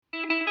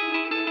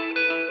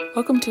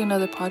Welcome to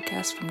another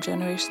podcast from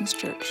Generations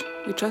Church.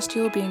 We trust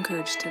you will be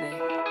encouraged today.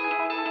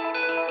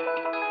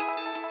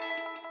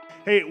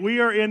 Hey, we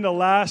are in the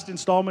last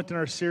installment in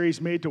our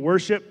series, Made to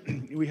Worship.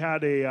 We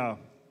had a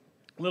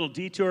little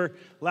detour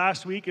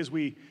last week as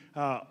we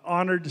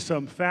honored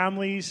some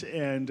families,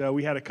 and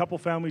we had a couple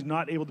families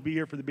not able to be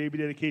here for the baby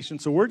dedication.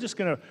 So we're just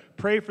going to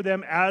pray for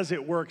them as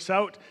it works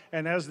out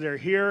and as they're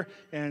here.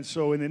 And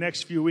so in the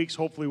next few weeks,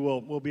 hopefully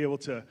we'll be able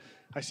to.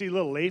 I see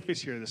little Leif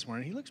is here this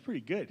morning. He looks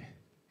pretty good.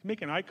 He's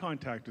making eye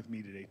contact with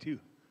me today, too.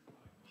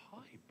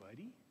 Hi,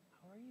 buddy.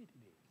 How are you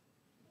today?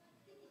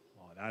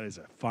 Oh, that is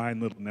a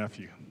fine little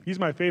nephew. He's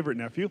my favorite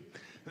nephew.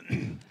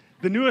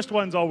 The newest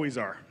ones always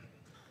are.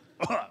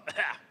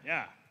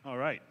 Yeah, all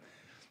right.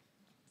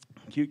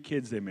 Cute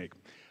kids they make.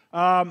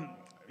 So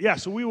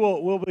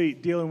we'll be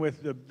dealing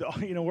with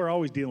we're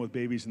always dealing with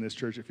babies in this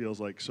church, it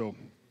feels like. So,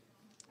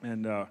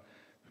 and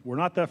we're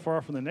not that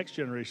far from the next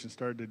generation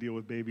starting to deal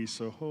with babies.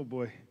 So, oh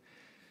boy.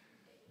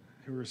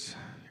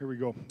 Here we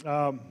go.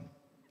 All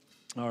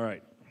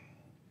right.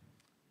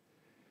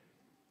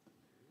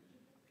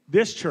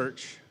 This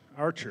church,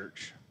 our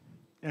church,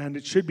 and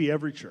it should be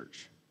every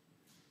church,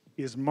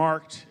 is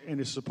marked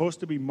and is supposed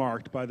to be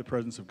marked by the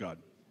presence of God.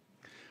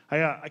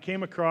 I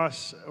came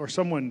across, or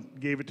someone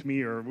gave it to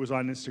me, or it was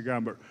on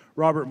Instagram, but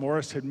Robert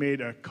Morris had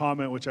made a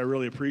comment which I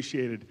really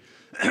appreciated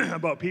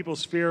about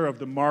people's fear of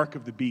the mark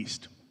of the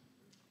beast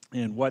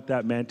and what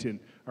that meant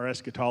in our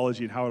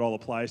eschatology and how it all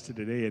applies to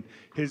today. And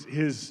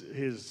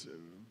his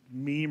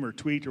meme or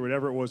tweet or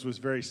whatever it was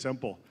very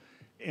simple.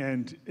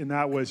 And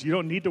that was, you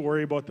don't need to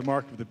worry about the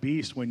mark of the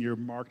beast when you're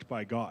marked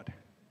by God.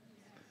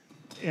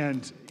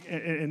 And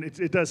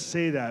it does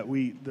say that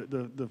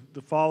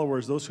the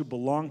followers, those who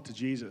belong to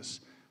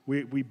Jesus,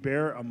 we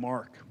bear a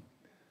mark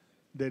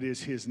that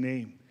is his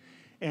name.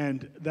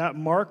 And that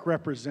mark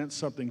represents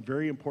something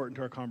very important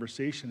to our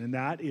conversation, and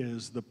that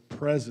is the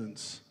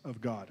presence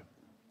of God.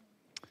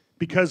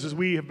 Because as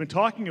we have been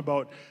talking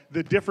about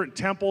the different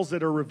temples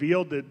that are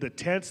revealed, the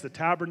tents, the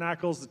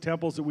tabernacles, the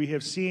temples that we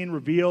have seen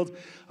revealed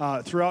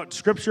throughout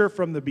Scripture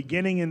from the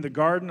beginning in the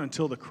garden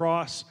until the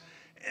cross.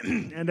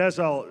 And as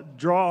I'll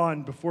draw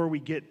on before we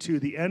get to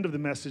the end of the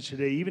message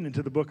today, even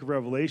into the book of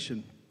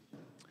Revelation,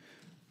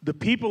 the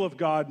people of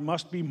God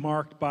must be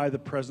marked by the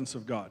presence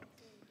of God.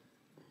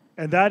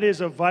 And that is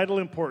of vital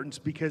importance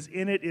because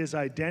in it is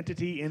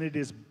identity, in it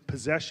is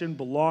possession,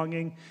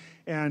 belonging,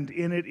 and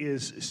in it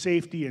is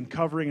safety and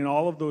covering and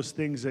all of those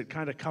things that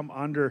kind of come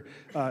under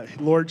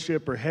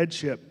lordship or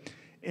headship.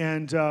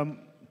 And,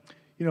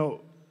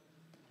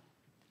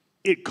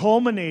 it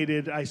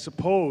culminated, I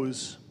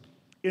suppose,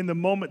 in the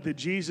moment that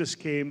Jesus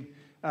came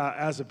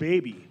as a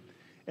baby.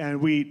 And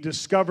we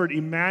discovered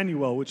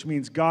Emmanuel, which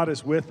means God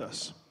is with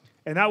us.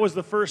 And that was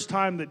the first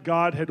time that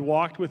God had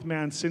walked with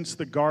man since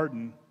the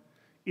garden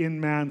in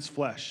man's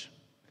flesh.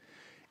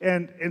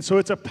 And so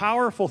it's a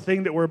powerful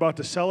thing that we're about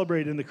to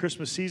celebrate in the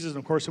Christmas season,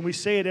 of course, and we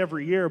say it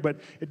every year, but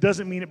it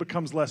doesn't mean it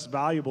becomes less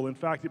valuable. In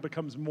fact, it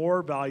becomes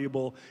more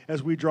valuable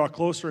as we draw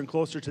closer and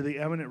closer to the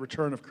imminent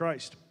return of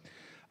Christ.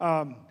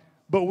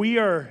 But we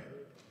are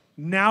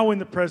now in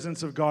the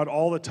presence of God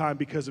all the time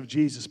because of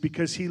Jesus,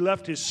 because he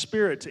left his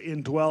Spirit to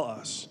indwell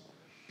us.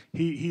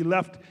 He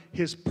left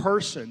his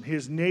person,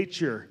 his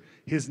nature,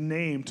 his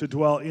name to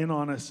dwell in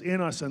us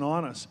and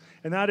on us.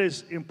 And that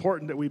is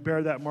important that we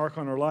bear that mark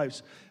on our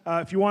lives.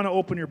 If you want to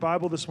open your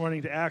Bible this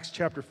morning to Acts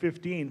chapter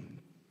 15,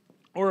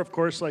 or of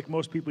course, like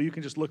most people, you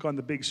can just look on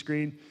the big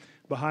screen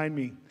behind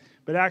me.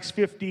 But Acts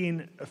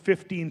 15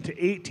 to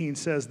 18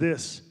 says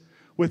this,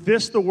 "With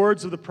this the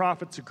words of the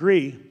prophets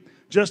agree,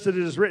 just as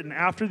it is written,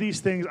 after these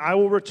things I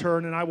will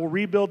return and I will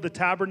rebuild the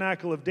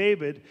tabernacle of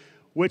David,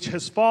 which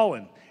has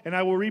fallen. And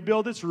I will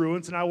rebuild its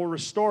ruins, and I will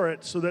restore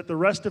it, so that the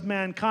rest of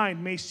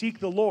mankind may seek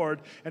the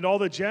Lord, and all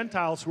the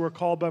Gentiles who are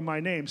called by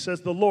my name,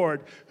 says the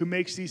Lord, who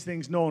makes these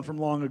things known from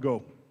long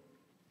ago."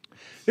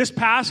 This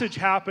passage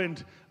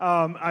happened,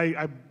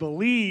 I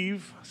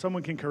believe,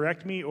 someone can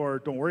correct me, or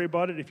don't worry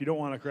about it if you don't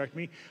want to correct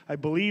me. I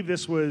believe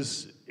this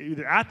was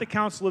either at the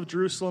Council of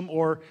Jerusalem,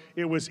 or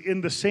it was in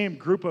the same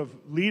group of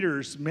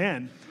leaders,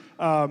 men,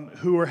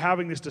 who were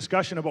having this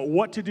discussion about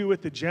what to do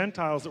with the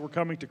Gentiles that were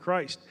coming to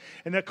Christ.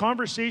 And that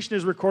conversation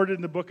is recorded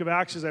in the book of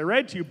Acts as I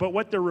read to you, but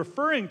what they're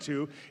referring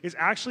to is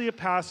actually a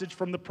passage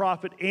from the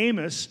prophet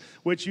Amos,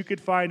 which you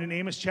could find in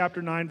Amos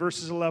chapter 9,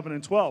 verses 11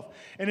 and 12.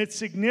 And it's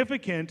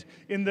significant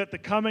in that the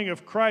coming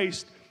of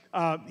Christ,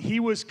 he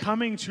was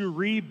coming to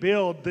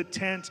rebuild the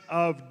tent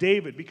of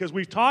David, because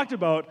we've talked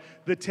about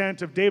the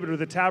tent of David, or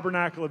the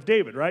tabernacle of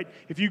David, right?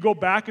 If you go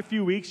back a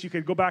few weeks, you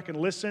could go back and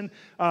listen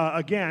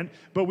again,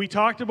 but we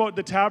talked about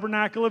the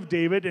tabernacle of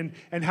David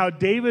and how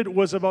David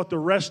was about the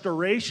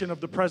restoration of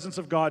the presence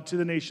of God to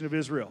the nation of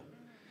Israel.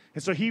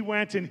 And so he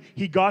went and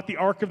he got the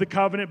Ark of the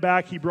Covenant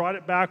back. He brought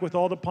it back with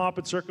all the pomp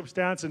and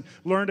circumstance and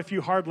learned a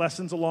few hard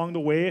lessons along the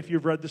way, if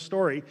you've read the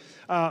story.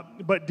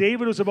 But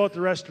David was about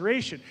the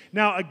restoration.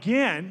 Now,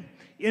 again,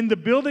 in the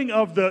building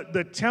of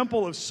the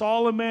Temple of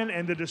Solomon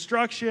and the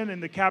destruction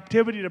and the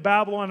captivity to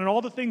Babylon and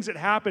all the things that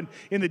happened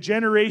in the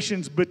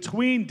generations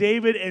between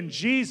David and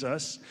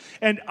Jesus,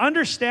 and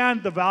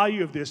understand the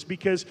value of this,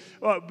 because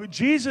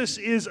Jesus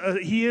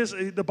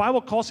the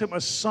Bible calls him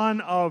a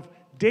son of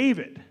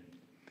David.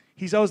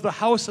 He's always the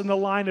house and the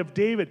line of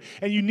David.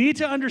 And you need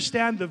to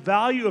understand the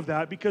value of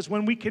that, because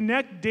when we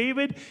connect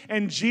David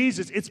and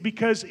Jesus, it's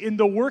because in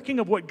the working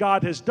of what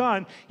God has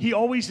done, he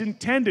always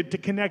intended to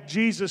connect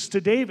Jesus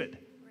to David.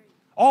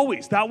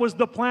 Always. That was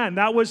the plan.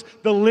 That was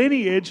the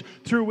lineage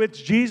through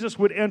which Jesus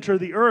would enter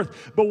the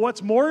earth. But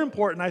what's more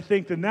important, I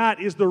think, than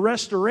that is the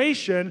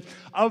restoration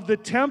of the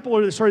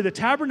the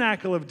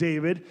tabernacle of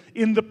David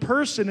in the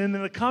person and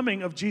in the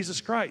coming of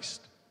Jesus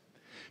Christ.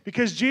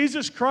 Because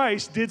Jesus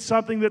Christ did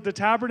something that the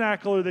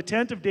tabernacle or the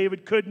tent of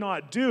David could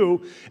not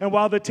do. And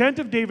while the tent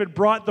of David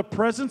brought the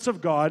presence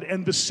of God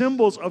and the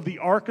symbols of the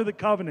Ark of the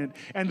Covenant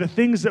and the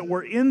things that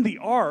were in the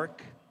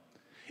Ark,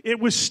 it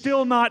was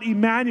still not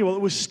Emmanuel.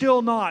 It was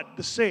still not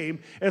the same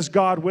as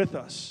God with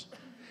us.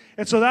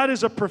 And so that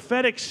is a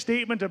prophetic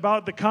statement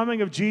about the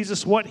coming of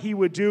Jesus, what he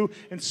would do.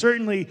 And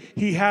certainly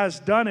he has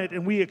done it,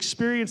 and we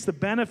experience the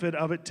benefit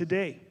of it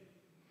today.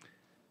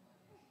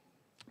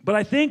 But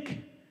I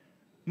think,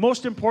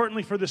 most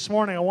importantly for this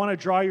morning, I want to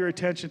draw your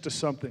attention to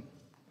something.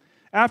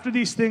 After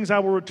these things I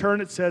will return,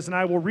 it says, and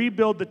I will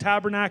rebuild the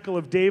tabernacle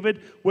of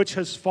David, which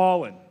has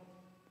fallen.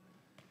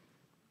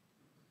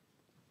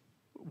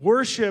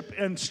 Worship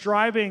and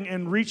striving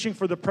and reaching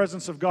for the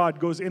presence of God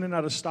goes in and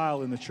out of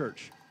style in the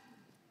church.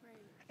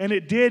 And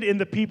it did in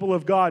the people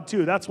of God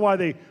too. That's why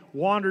they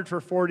wandered for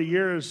 40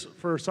 years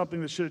for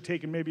something that should have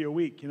taken maybe a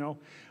week,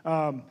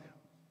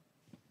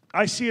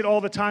 I see it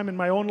all the time in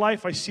my own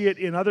life. I see it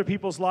in other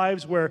people's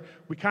lives where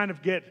we kind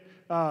of get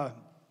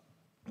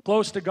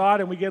close to God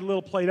and we get a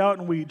little played out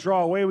and we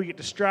draw away. We get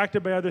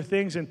distracted by other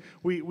things and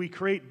we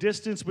create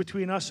distance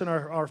between us and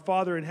our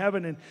Father in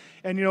heaven.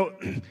 And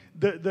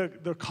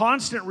the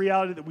constant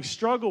reality that we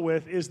struggle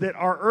with is that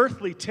our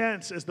earthly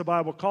tents, as the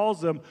Bible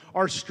calls them,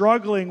 are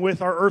struggling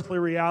with our earthly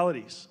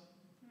realities.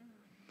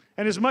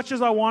 And as much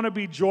as I want to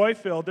be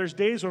joy-filled, there's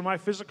days when my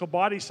physical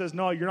body says,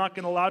 no, you're not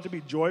going to allow it to be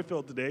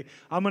joy-filled today.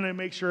 I'm going to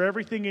make sure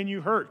everything in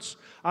you hurts.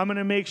 I'm going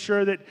to make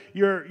sure that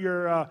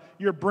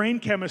your brain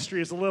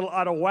chemistry is a little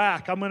out of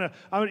whack.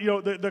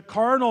 The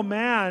carnal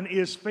man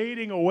is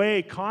fading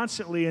away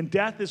constantly, and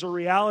death is a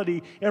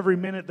reality every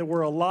minute that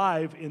we're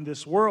alive in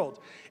this world.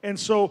 And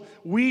so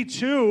we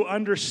too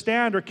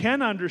understand, or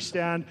can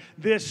understand,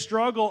 this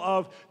struggle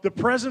of the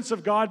presence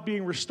of God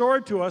being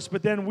restored to us,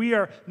 but then we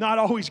are not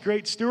always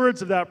great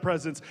stewards of that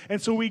presence. And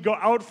so we go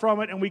out from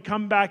it and we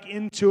come back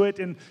into it,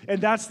 and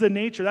that's the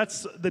nature,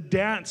 that's the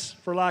dance,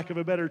 for lack of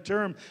a better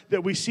term,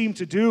 that we seem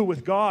to do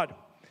with God.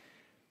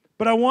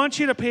 But I want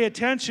you to pay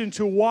attention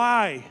to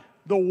why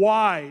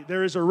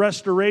there is a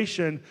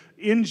restoration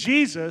in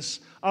Jesus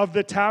of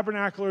the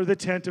tabernacle or the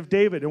tent of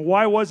David. And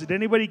why was it?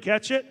 Anybody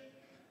catch it?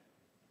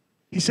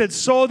 He said,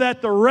 so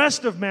that the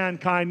rest of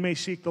mankind may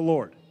seek the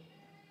Lord.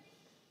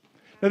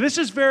 Now, this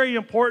is very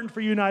important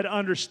for you and I to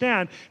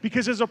understand,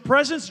 because as a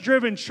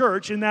presence-driven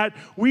church, in that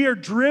we are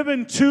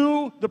driven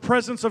to the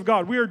presence of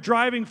God. We are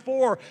driving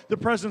for the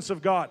presence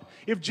of God.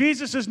 If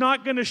Jesus is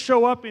not going to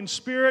show up in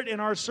spirit in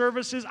our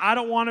services, I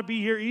don't want to be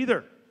here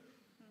either.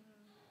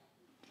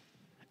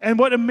 And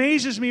what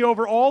amazes me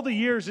over all the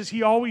years is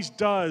he always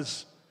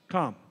does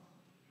come.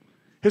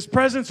 His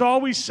presence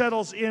always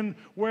settles in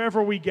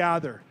wherever we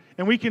gather.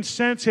 And we can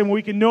sense him,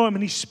 we can know him,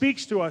 and he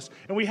speaks to us.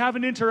 And we have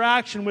an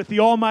interaction with the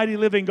almighty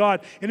living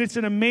God. And it's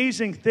an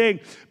amazing thing.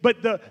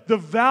 But the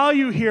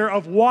value here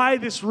of why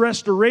this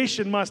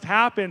restoration must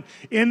happen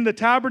in the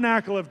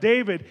tabernacle of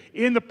David,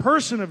 in the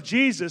person of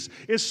Jesus,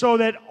 is so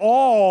that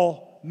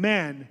all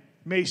men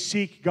may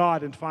seek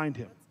God and find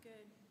him.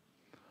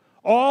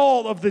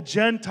 All of the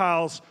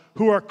Gentiles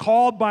who are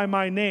called by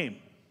my name.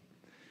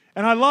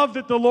 And I love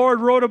that the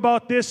Lord wrote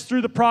about this through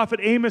the prophet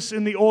Amos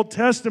in the Old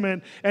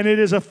Testament, and it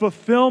is a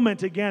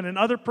fulfillment again,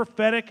 another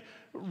prophetic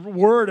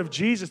word of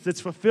Jesus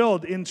that's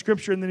fulfilled in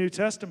Scripture in the New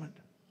Testament.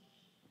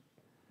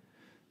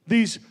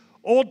 These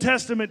Old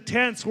Testament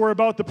tents were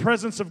about the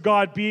presence of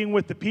God being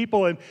with the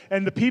people,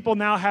 and the people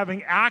now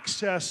having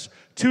access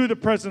to the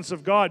presence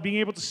of God, being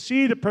able to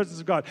see the presence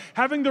of God,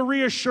 having the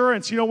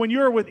reassurance. When you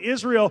were with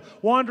Israel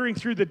wandering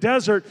through the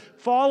desert,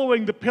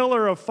 following the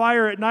pillar of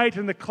fire at night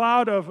and the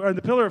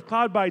pillar of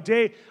cloud by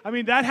day,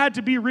 that had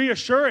to be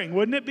reassuring,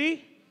 wouldn't it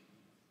be?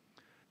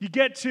 You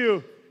get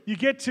to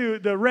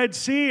the Red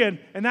Sea, and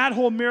that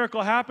whole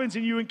miracle happens,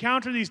 and you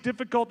encounter these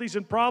difficulties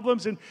and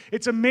problems, and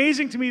it's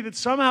amazing to me that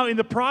somehow in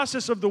the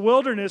process of the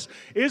wilderness,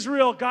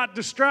 Israel got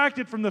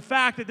distracted from the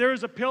fact that there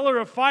is a pillar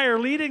of fire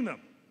leading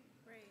them.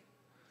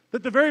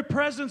 That the very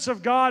presence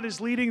of God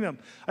is leading them.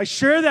 I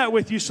share that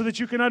with you so that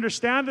you can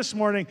understand this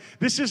morning,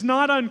 this is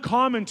not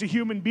uncommon to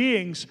human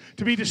beings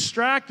to be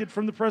distracted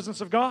from the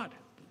presence of God.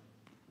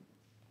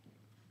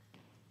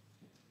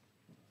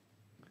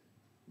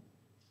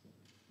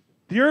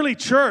 The early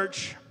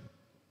church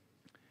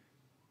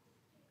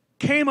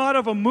came out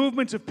of a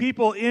movement of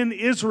people in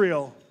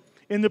Israel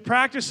in the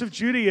practice of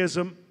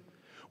Judaism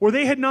where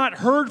they had not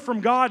heard from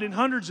God in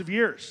hundreds of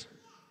years.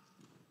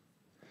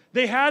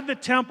 They had the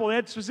temple, they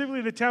had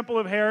specifically the temple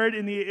of Herod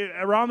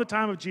around the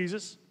time of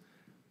Jesus.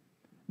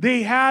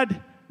 They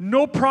had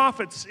no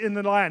prophets in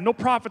the land, no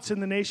prophets in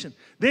the nation.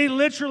 They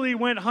literally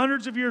went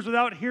hundreds of years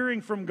without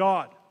hearing from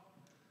God,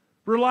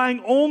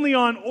 relying only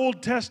on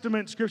Old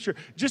Testament scripture.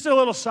 Just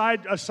a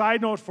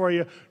side note for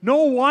you.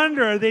 No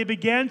wonder they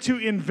began to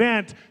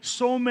invent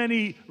so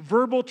many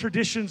verbal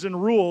traditions and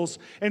rules,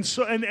 and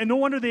no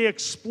wonder they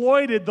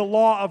exploited the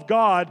law of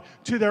God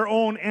to their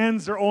own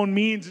ends, their own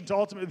means, and to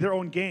ultimately their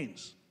own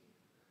gains.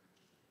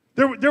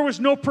 There was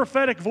no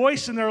prophetic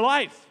voice in their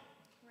life.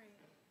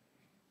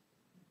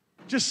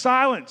 Just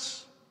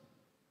silence.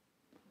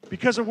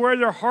 Because of where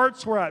their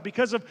hearts were at.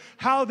 Because of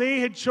how they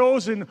had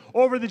chosen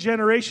over the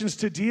generations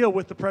to deal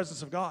with the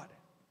presence of God.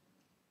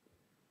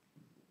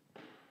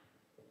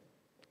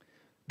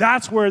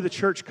 That's where the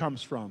church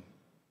comes from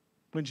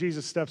when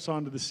Jesus steps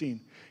onto the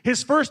scene.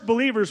 His first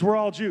believers were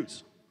all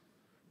Jews,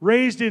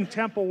 raised in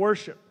temple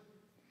worship,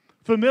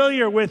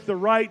 familiar with the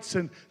rites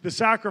and the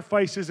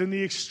sacrifices and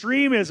the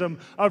extremism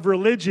of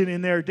religion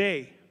in their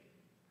day.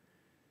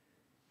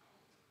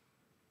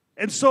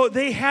 And so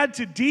they had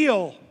to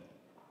deal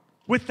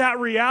with that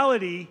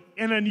reality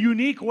in a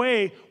unique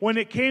way when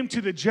it came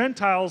to the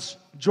Gentiles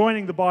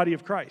joining the body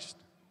of Christ.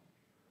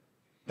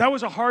 That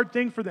was a hard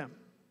thing for them.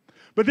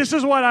 But this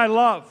is what I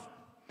love.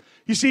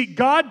 You see,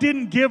 God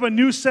didn't give a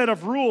new set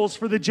of rules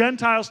for the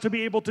Gentiles to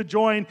be able to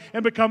join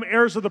and become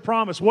heirs of the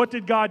promise. What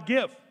did God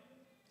give?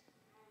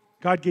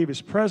 God gave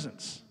His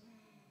presence.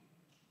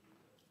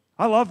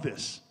 I love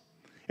this.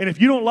 And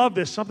if you don't love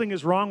this, something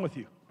is wrong with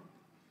you.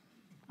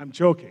 I'm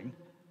joking,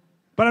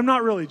 but I'm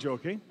not really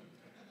joking.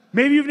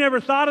 Maybe you've never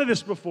thought of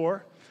this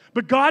before,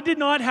 but God did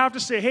not have to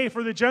say, hey,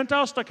 for the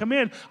Gentiles to come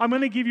in, I'm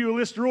going to give you a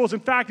list of rules. In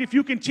fact, if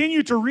you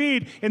continue to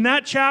read in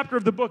that chapter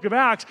of the book of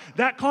Acts,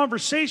 that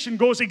conversation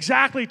goes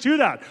exactly to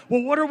that.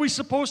 Well, what are we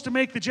supposed to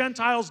make the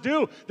Gentiles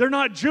do? They're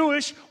not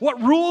Jewish.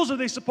 What rules are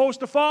they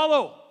supposed to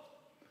follow?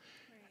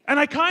 And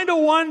I kind of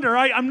wonder,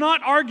 I'm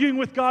not arguing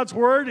with God's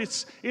word.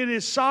 It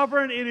is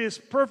sovereign. It is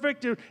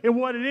perfect in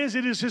what it is.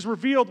 It is His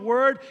revealed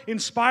word,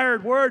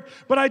 inspired word.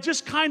 But I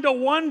just kind of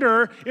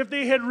wonder if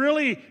they had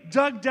really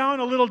dug down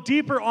a little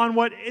deeper on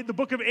what the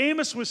book of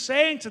Amos was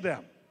saying to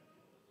them.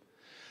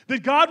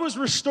 That God was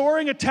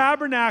restoring a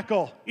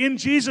tabernacle in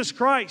Jesus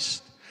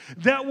Christ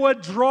that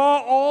would draw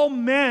all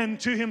men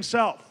to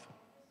Himself.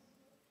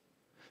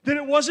 That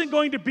it wasn't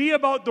going to be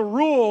about the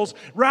rules.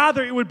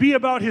 Rather, it would be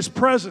about His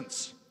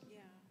presence.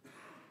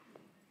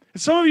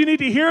 And some of you need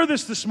to hear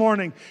this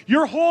morning.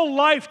 Your whole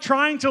life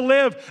trying to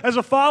live as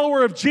a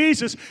follower of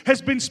Jesus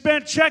has been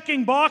spent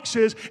checking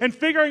boxes and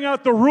figuring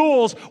out the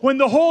rules when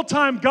the whole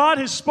time God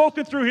has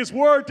spoken through His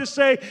word to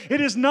say, it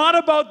is not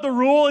about the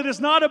rule, it is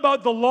not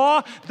about the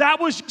law.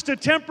 That was just a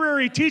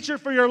temporary teacher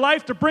for your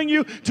life to bring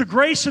you to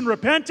grace and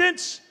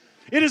repentance.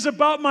 It is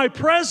about my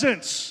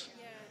presence.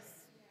 Yes.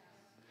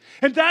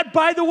 And that,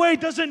 by the way,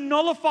 doesn't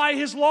nullify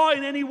His law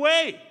in any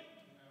way.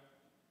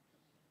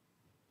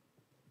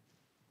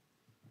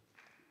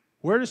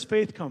 Where does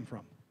faith come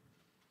from?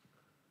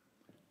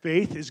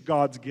 Faith is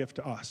God's gift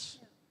to us.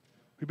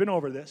 We've been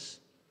over this.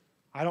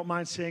 I don't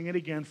mind saying it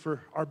again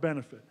for our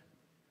benefit.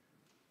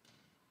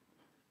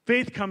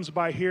 Faith comes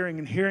by hearing,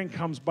 and hearing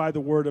comes by the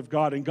word of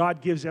God, and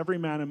God gives every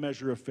man a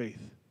measure of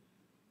faith.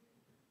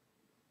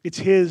 It's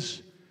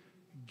His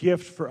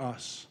gift for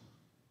us.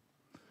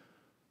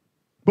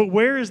 But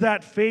where is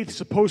that faith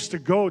supposed to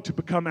go to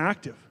become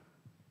active?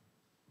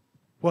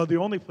 Well, the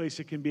only place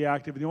it can be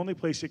active, the only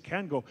place it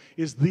can go,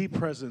 is the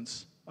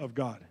presence of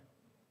God.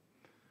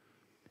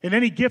 And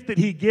any gift that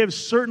He gives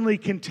certainly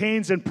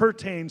contains and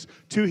pertains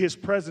to His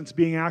presence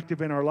being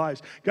active in our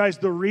lives. Guys,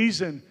 the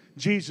reason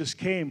Jesus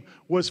came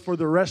was for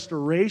the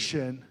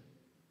restoration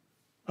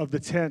of the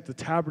tent, the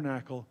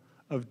tabernacle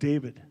of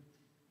David.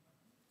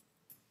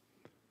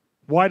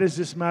 Why does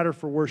this matter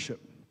for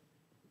worship?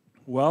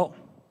 Well,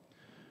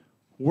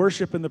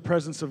 worship and the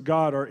presence of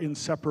God are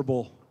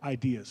inseparable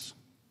ideas.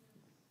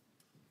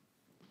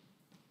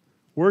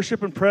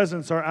 Worship and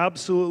presence are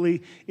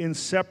absolutely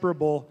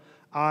inseparable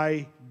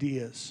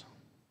ideas.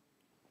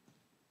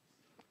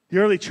 The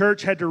early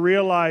church had to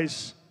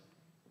realize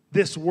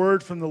this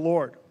word from the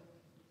Lord.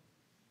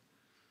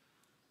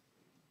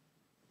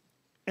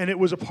 And it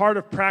was a part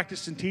of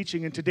practice and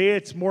teaching. And today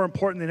it's more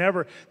important than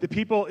ever. The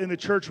people in the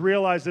church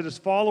realize that as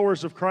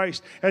followers of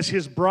Christ, as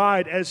His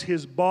bride, as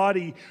His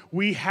body,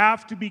 we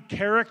have to be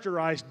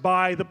characterized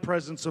by the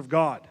presence of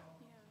God.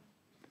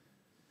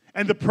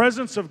 And the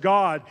presence of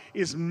God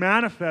is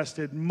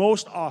manifested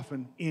most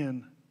often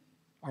in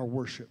our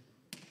worship.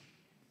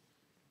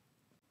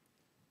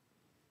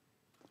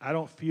 I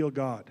don't feel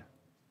God.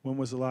 When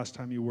was the last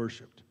time you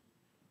worshiped?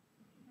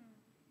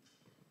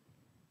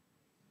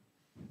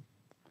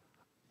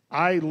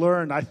 I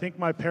think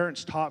my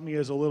parents taught me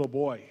as a little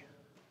boy.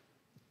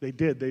 They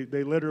did.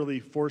 They literally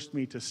forced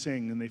me to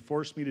sing, and they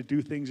forced me to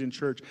do things in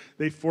church.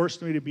 They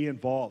forced me to be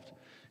involved.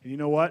 And you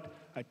know what?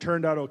 I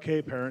turned out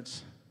okay,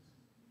 parents.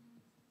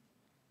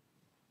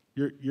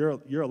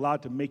 You're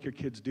allowed to make your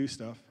kids do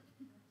stuff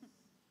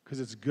because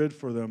it's good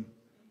for them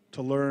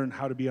to learn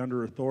how to be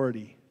under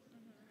authority,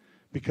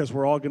 because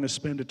we're all going to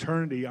spend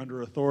eternity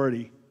under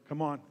authority.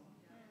 Come on.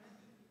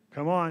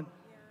 Come on.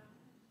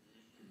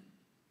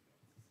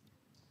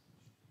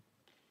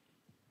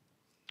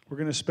 We're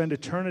going to spend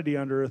eternity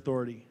under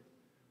authority.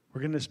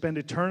 We're going to spend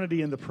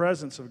eternity in the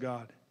presence of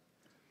God.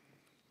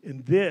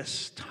 In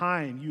this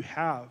time you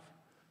have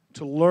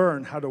to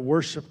learn how to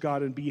worship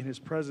God and be in His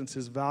presence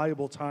is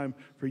valuable time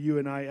for you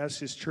and I as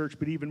His church,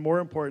 but even more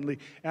importantly,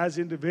 as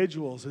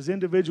individuals, as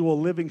individual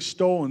living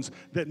stones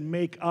that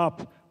make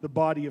up the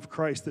body of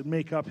Christ, that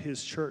make up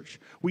His church.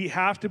 We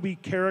have to be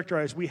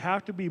characterized. We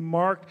have to be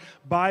marked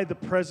by the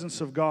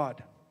presence of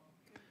God.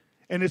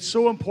 And it's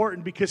so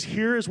important because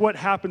here is what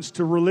happens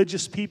to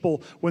religious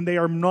people when they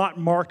are not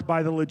marked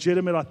by the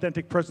legitimate,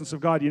 authentic presence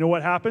of God. You know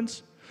what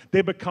happens?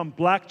 They become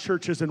black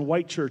churches and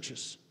white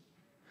churches.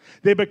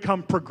 They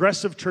become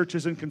progressive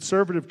churches and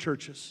conservative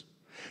churches.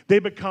 They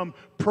become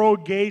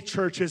pro-gay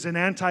churches and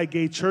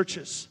anti-gay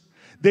churches.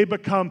 They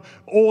become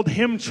old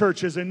hymn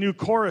churches and new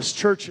chorus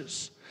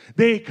churches.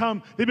 They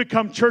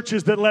become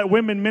churches that let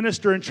women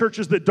minister and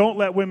churches that don't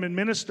let women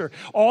minister.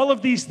 All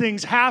of these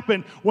things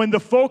happen when the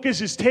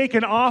focus is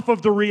taken off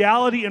of the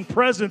reality and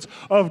presence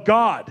of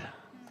God.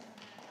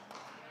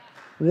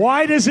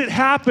 Why does it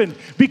happen?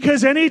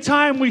 Because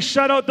anytime we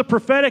shut out the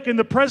prophetic and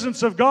the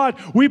presence of God,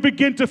 we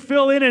begin to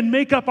fill in and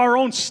make up our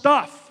own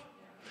stuff.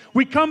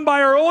 We come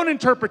by our own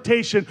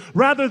interpretation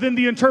rather than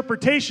the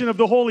interpretation of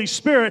the Holy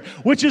Spirit,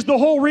 which is the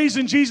whole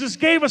reason Jesus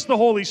gave us the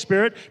Holy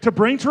Spirit, to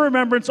bring to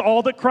remembrance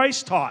all that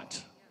Christ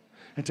taught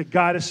and to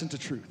guide us into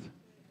truth.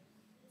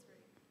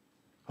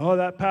 Oh,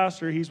 that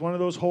pastor, he's one of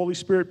those Holy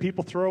Spirit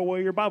people, throw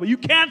away your Bible. You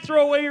can't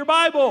throw away your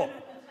Bible.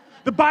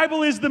 The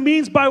Bible is the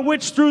means by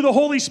which through the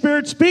Holy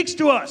Spirit speaks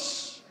to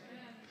us.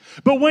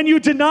 But when you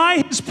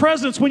deny His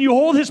presence, when you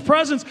hold His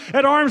presence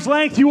at arm's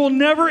length, you will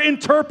never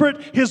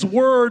interpret His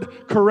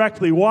word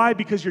correctly. Why?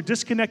 Because you're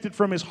disconnected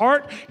from His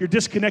heart, you're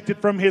disconnected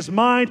from His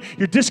mind,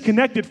 you're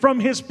disconnected from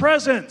His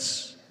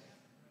presence.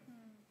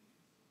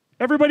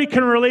 Everybody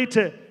can relate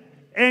to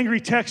angry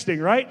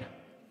texting, right?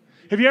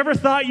 Have you ever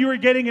thought you were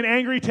getting an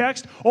angry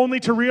text only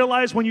to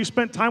realize when you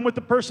spent time with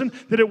the person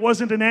that it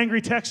wasn't an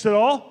angry text at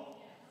all?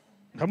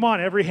 Come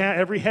on, every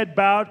head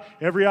bowed,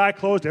 every eye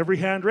closed, every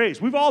hand raised.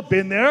 We've all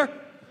been there.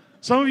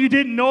 Some of you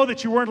didn't know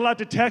that you weren't allowed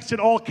to text in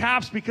all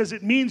caps because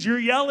it means you're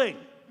yelling.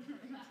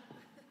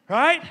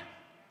 Right?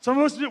 Some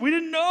of us, we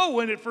didn't know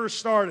when it first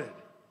started.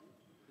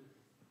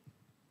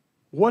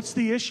 What's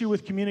the issue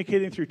with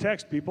communicating through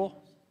text,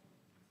 people?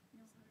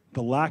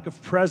 The lack of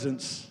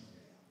presence.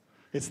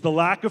 It's the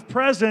lack of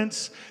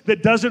presence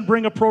that doesn't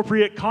bring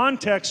appropriate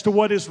context to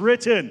what is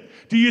written.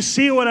 Do you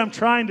see what I'm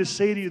trying to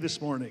say to you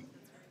this morning?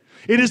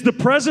 It is the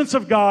presence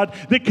of God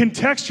that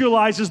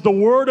contextualizes the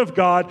Word of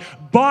God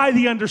by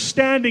the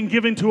understanding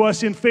given to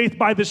us in faith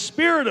by the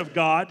Spirit of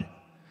God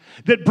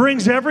that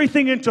brings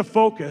everything into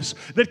focus,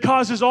 that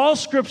causes all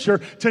Scripture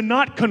to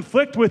not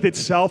conflict with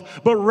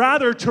itself, but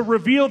rather to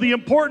reveal the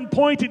important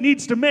point it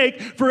needs to make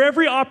for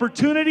every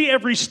opportunity,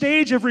 every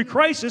stage, every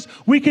crisis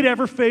we could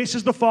ever face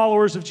as the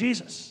followers of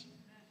Jesus.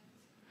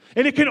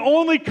 And it can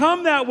only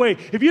come that way.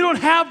 If you don't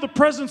have the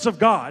presence of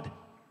God,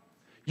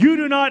 you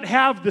do not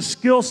have the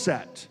skill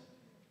set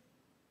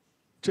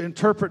to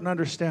interpret and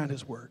understand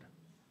His Word.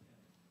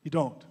 You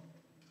don't.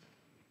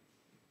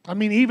 I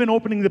mean, even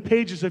opening the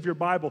pages of your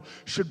Bible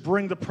should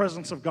bring the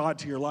presence of God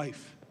to your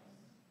life.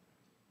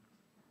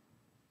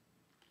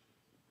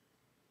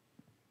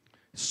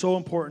 It's so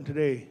important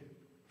today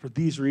for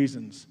these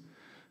reasons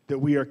that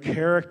we are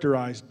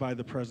characterized by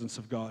the presence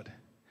of God.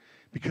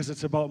 Because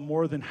it's about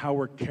more than how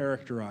we're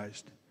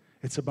characterized.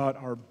 It's about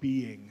our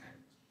being.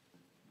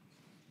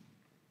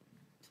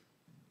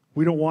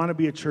 We don't want to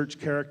be a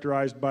church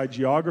characterized by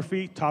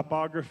geography,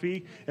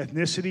 topography,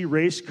 ethnicity,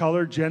 race,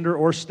 color, gender,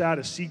 or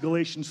status. See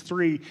Galatians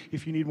 3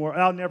 if you need more.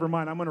 Oh, never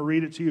mind. I'm going to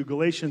read it to you.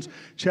 Galatians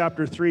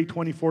chapter 3,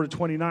 24 to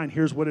 29.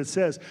 Here's what it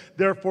says.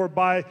 Therefore,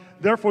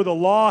 the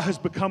law has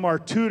become our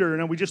tutor.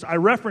 And I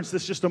referenced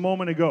this just a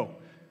moment ago.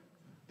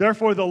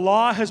 Therefore, the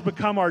law has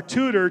become our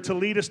tutor to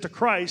lead us to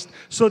Christ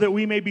so that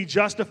we may be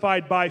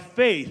justified by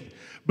faith.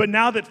 But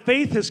now that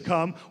faith has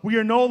come, we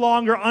are no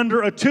longer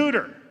under a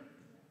tutor,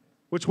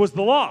 which was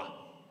the law.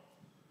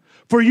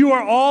 For you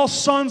are all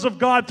sons of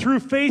God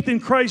through faith in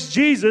Christ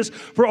Jesus.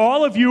 For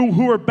all of you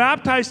who are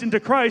baptized into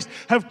Christ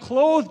have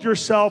clothed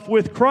yourself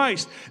with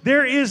Christ.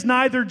 There is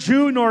neither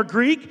Jew nor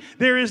Greek.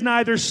 There is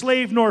neither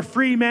slave nor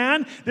free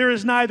man. There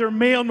is neither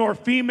male nor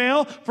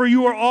female. For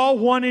you are all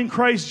one in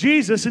Christ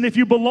Jesus. And if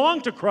you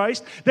belong to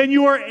Christ, then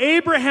you are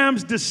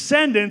Abraham's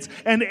descendants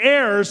and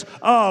heirs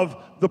of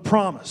the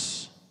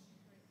promise.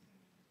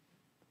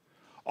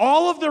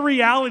 All of the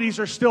realities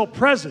are still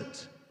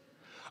present.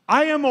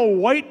 I am a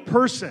white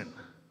person.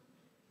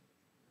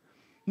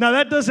 Now,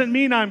 that doesn't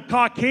mean I'm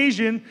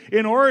Caucasian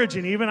in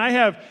origin even.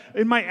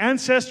 In my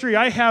ancestry,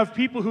 I have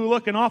people who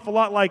look an awful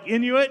lot like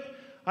Inuit.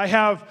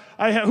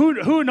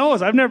 Who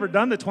knows? I've never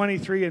done the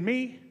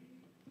 23andMe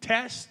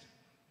test.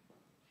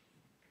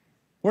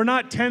 We're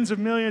not tens of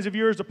millions of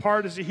years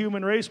apart as a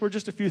human race. We're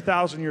just a few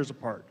thousand years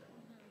apart.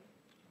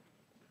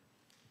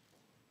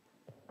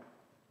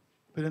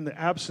 But in the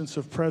absence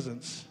of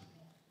presence,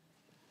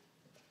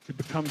 it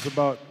becomes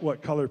about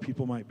what color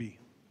people might be.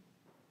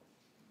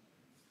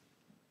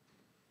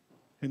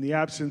 In the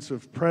absence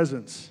of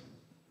presence,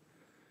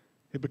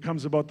 it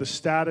becomes about the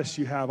status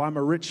you have. I'm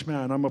a rich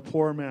man, I'm a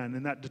poor man,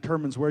 and that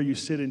determines where you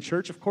sit in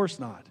church? Of course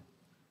not.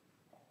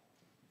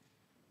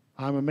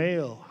 I'm a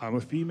male, I'm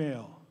a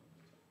female.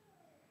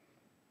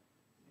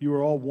 You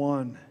are all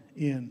one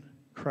in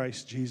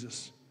Christ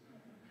Jesus.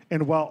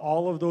 And while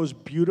all of those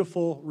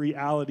beautiful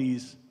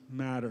realities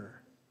matter,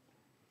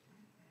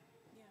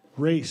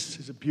 race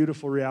is a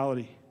beautiful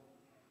reality.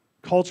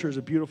 Culture is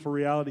a beautiful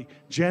reality.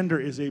 Gender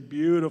is a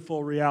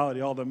beautiful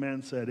reality. All the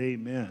men said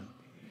amen.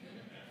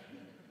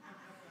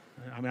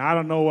 I mean, I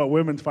don't know what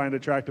women find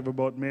attractive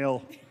about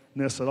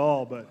maleness at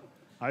all, but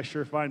I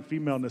sure find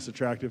femaleness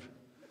attractive.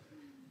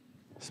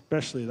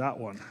 Especially that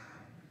one.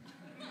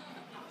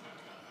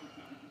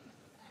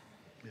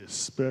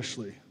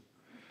 Especially.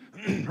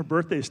 Her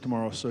birthday's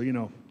tomorrow, so, you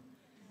know,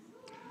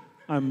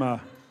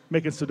 I'm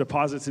making some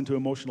deposits into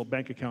emotional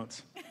bank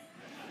accounts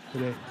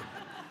today.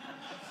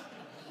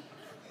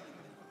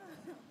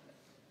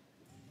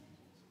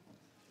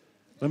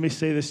 Let me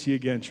say this to you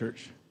again,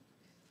 church.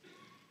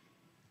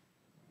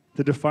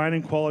 The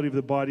defining quality of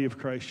the body of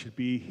Christ should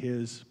be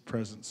His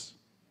presence.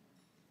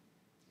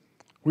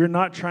 We're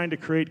not trying to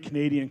create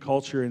Canadian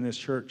culture in this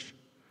church.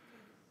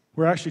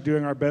 We're actually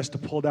doing our best to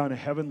pull down a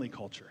heavenly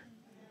culture.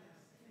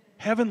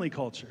 Heavenly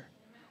culture.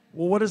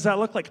 Well, what does that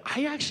look like?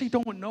 I actually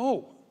don't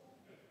know.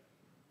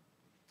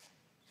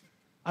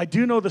 I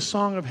do know the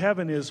song of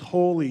heaven is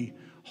holy,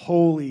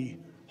 holy,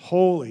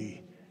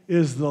 holy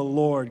is the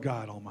Lord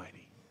God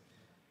Almighty.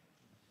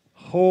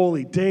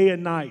 Holy, day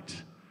and night.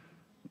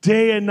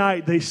 Day and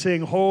night they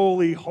sing,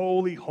 holy,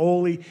 holy,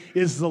 holy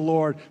is the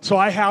Lord. So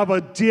I have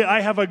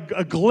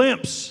a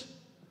glimpse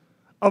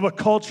of a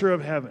culture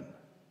of heaven.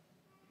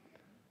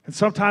 And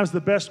sometimes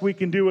the best we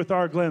can do with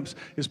our glimpse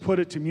is put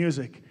it to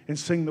music and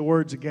sing the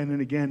words again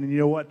and again. And you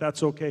know what?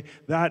 That's okay.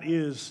 That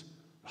is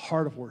the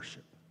heart of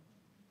worship.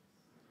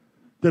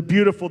 The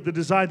beautiful, the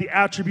design, the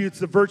attributes,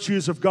 the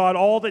virtues of God,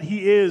 all that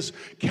He is,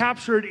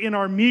 captured in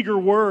our meager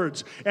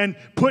words and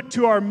put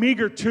to our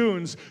meager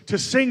tunes to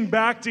sing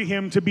back to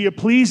Him to be a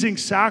pleasing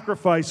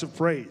sacrifice of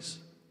praise.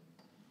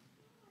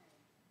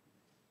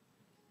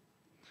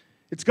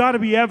 It's got to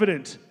be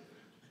evident.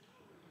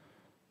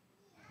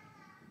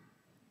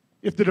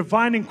 If the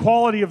defining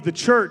quality of the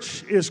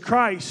church is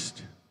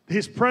Christ,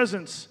 His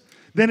presence,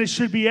 then it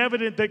should be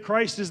evident that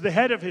Christ is the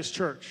head of His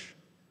church.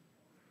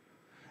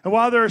 And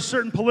while there are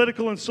certain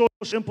political and social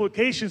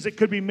implications that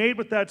could be made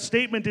with that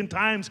statement in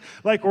times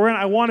like we're in,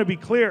 I want to be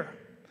clear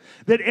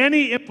that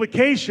any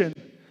implication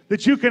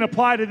that you can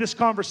apply to this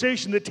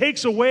conversation that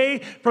takes away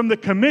from the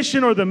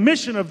commission or the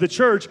mission of the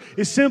church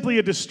is simply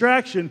a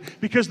distraction,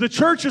 because the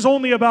church is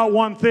only about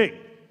one thing.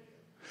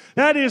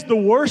 That is the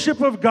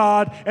worship of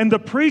God and the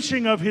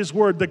preaching of His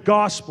word, the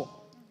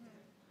gospel.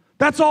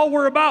 That's all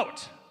we're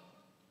about.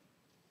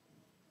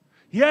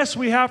 Yes,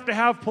 we have to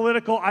have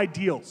political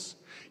ideals.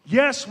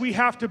 Yes, we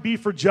have to be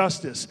for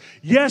justice.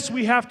 Yes,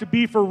 we have to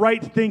be for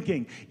right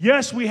thinking.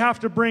 Yes, we have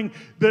to bring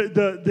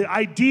the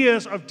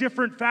ideas of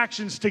different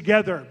factions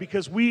together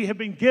because we have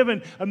been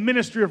given a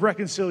ministry of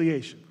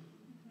reconciliation.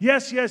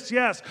 Yes, yes,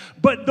 yes.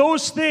 But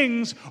those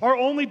things are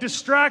only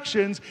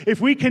distractions if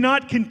we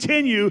cannot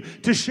continue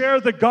to share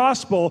the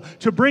gospel,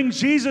 to bring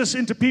Jesus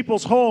into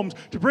people's homes,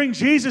 to bring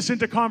Jesus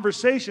into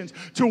conversations,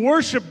 to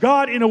worship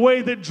God in a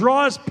way that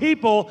draws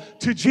people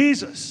to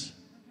Jesus.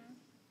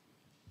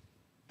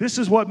 This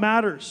is what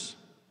matters.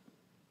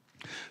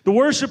 The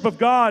worship of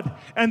God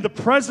and the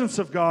presence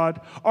of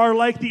God are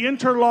like the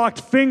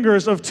interlocked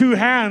fingers of two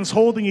hands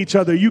holding each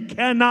other. You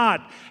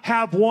cannot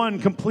have one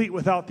complete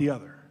without the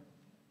other.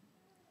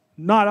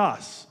 Not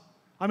us.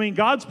 I mean,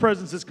 God's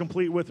presence is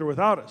complete with or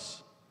without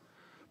us.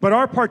 But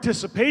our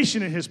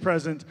participation in His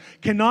presence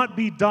cannot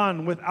be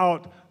done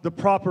without the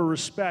proper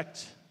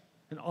respect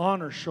and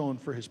honor shown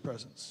for His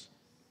presence.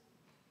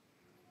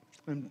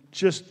 And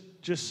just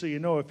so you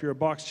know, if you're a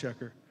box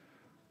checker,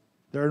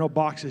 there are no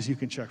boxes you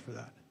can check for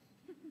that.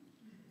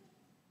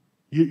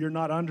 You're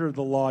not under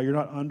the law. You're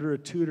not under a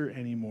tutor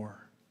anymore.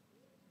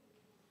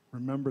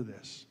 Remember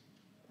this.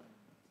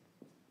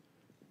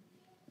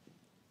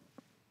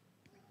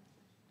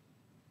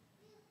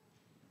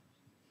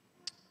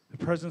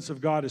 The presence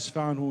of God is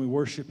found when we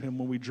worship Him,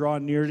 when we draw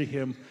near to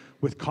Him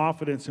with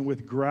confidence and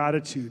with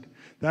gratitude.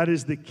 That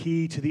is the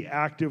key to the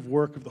active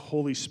work of the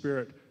Holy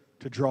Spirit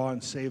to draw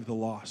and save the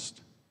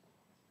lost.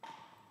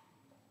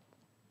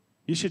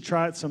 You should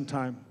try it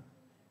sometime,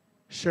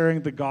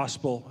 sharing the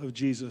gospel of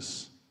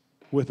Jesus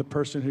with a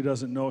person who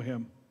doesn't know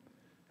Him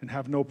and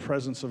have no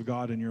presence of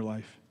God in your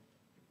life.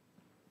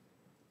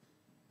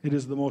 It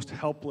is the most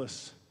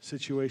helpless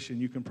situation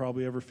you can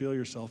probably ever feel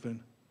yourself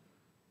in.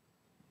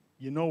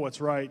 You know what's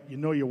right. You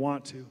know you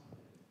want to.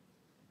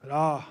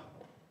 But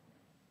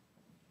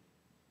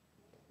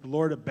the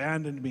Lord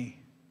abandoned me.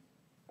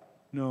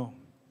 No.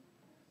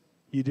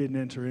 you didn't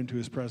enter into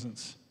his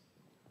presence.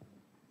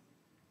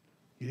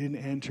 You didn't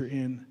enter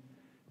in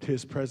to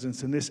his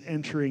presence. And this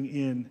entering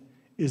in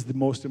is the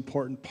most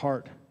important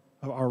part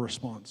of our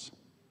response.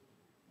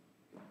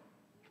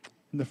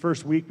 In the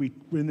first week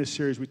in this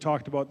series, we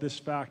talked about this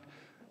fact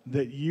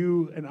that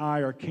you and I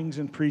are kings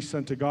and priests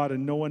unto God,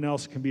 and no one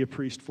else can be a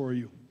priest for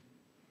you.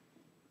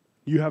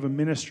 You have a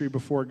ministry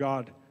before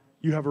God.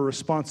 You have a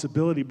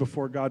responsibility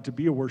before God to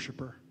be a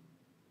worshiper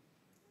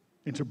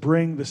and to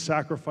bring the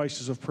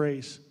sacrifices of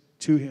praise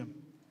to him.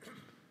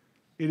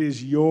 It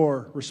is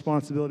your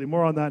responsibility.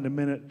 More on that in a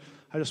minute.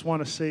 I just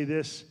want to say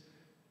this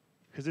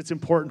because it's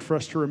important for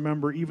us to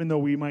remember, even though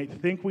we might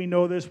think we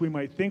know this, we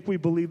might think we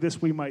believe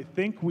this, we might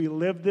think we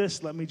live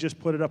this. Let me just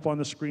put it up on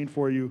the screen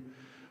for you.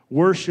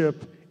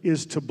 Worship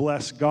is to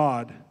bless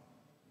God,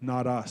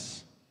 not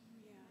us.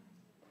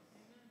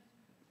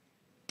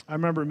 I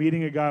remember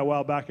meeting a guy a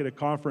while back at a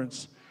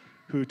conference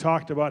who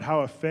talked about how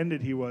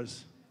offended he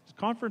was. It's a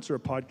conference or a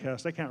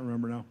podcast? I can't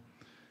remember now.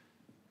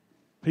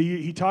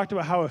 He talked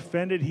about how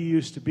offended he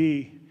used to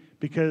be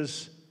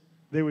because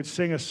they would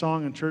sing a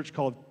song in church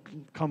called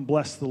 "Come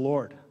Bless the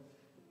Lord."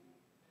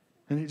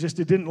 And it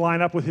didn't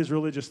line up with his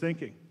religious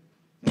thinking.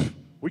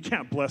 We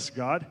can't bless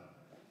God.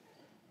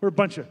 We're a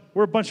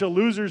bunch of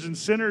losers and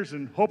sinners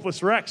and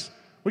hopeless wrecks.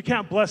 We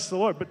can't bless the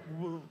Lord. But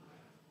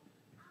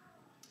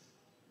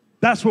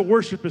that's what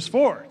worship is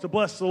for, to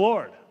bless the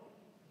Lord.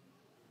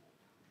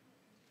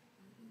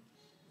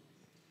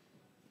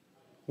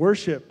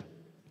 Worship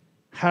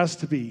has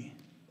to be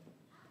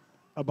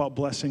about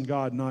blessing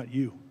God, not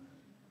you.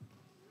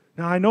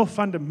 Now, I know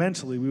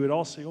fundamentally we would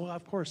all say, oh,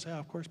 of course,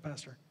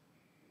 Pastor.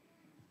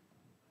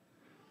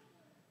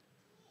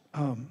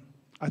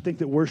 I think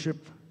that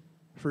worship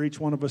for each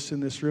one of us in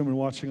this room and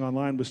watching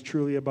online was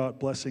truly about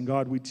blessing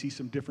God. We'd see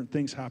some different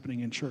things happening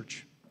in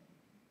church.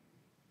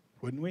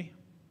 Wouldn't we?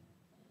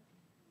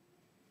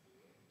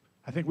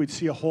 I think we'd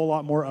see a whole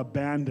lot more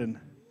abandon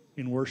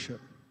in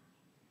worship.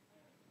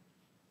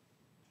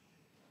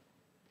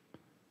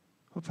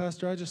 Well,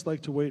 Pastor, I just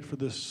like to wait for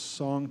this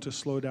song to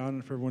slow down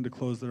and for everyone to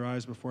close their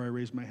eyes before I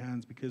raise my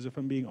hands, because if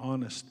I'm being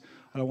honest,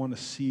 I want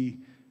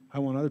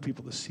other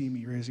people to see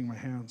me raising my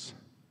hands.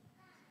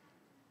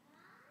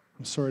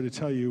 I'm sorry to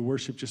tell you,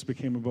 worship just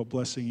became about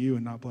blessing you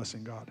and not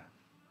blessing God.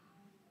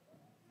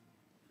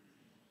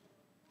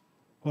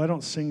 Well, I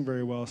don't sing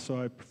very well,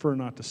 so I prefer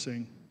not to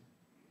sing.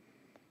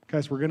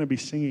 Guys, we're going to be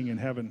singing in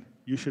heaven.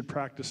 You should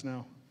practice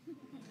now.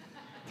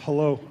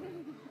 Hello.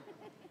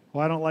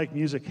 Well, I don't like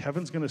music.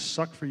 Heaven's going to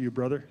suck for you,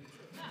 brother.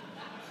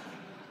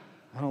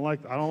 I don't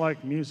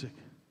like music.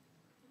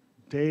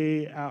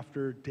 Day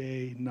after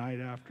day, night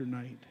after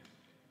night.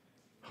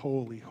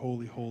 Holy,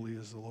 holy, holy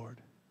is the Lord.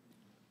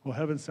 Well,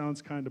 heaven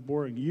sounds kind of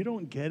boring. You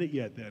don't get it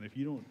yet then. If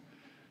you don't,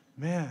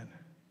 man,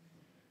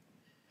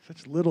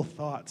 such little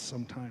thoughts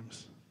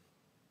sometimes.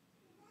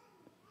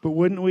 But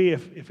wouldn't we,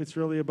 if it's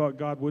really about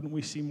God, wouldn't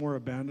we see more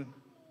abandon?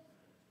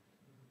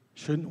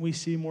 Shouldn't we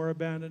see more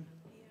abandon?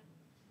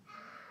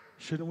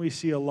 Shouldn't we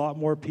see a lot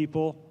more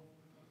people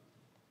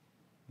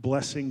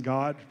blessing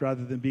God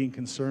rather than being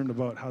concerned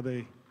about how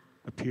they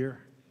appear,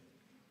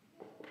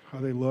 how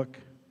they look,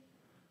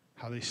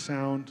 how they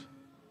sound?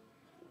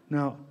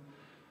 Now,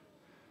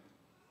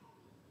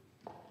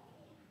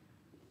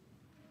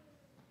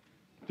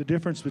 the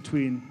difference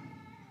between,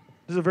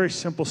 this is a very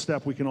simple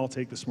step we can all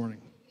take this morning.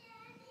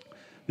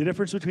 The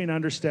difference between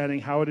understanding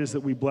how it is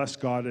that we bless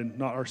God and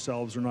not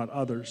ourselves or not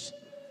others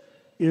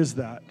is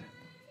that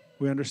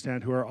we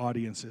understand who our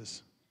audience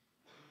is.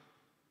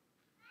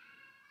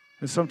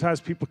 And sometimes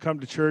people come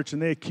to church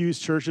and they accuse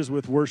churches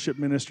with worship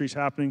ministries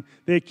happening.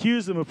 They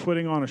accuse them of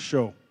putting on a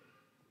show.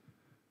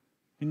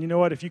 And you know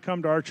what? If you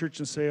come to our church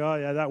and say, oh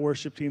yeah, that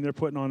worship team, they're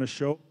putting on a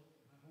show.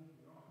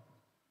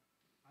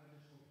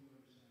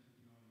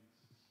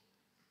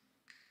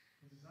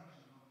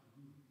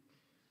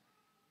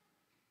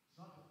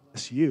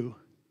 Bless you,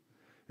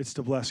 it's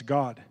to bless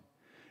God.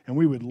 And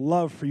we would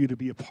love for you to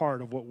be a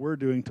part of what we're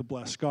doing to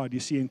bless God. You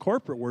see, in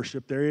corporate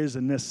worship, there is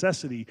a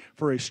necessity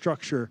for a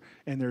structure,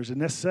 and there's a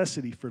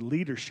necessity for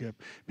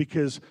leadership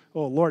because,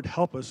 oh, Lord,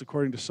 help us,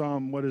 according to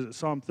Psalm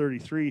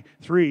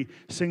 33:3,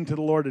 sing to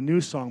the Lord a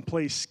new song,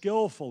 play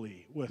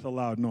skillfully with a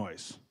loud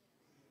noise,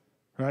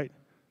 right?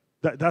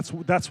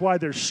 That's why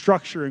there's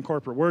structure in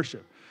corporate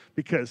worship,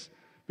 because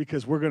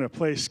we're going to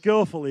play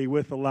skillfully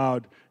with a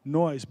loud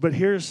noise. But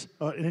here's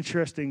an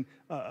interesting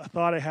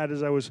thought I had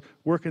as I was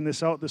working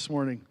this out this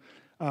morning.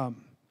 I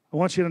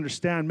want you to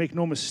understand, make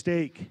no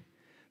mistake,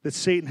 that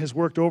Satan has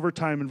worked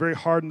overtime and very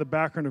hard in the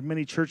background of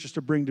many churches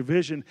to bring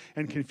division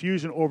and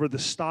confusion over the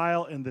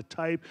style and the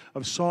type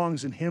of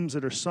songs and hymns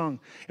that are sung.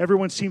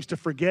 Everyone seems to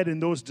forget in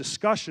those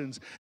discussions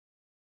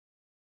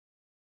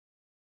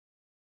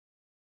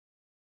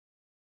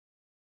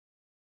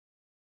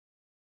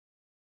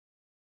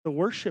the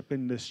worship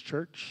in this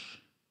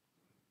church.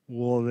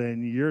 Well,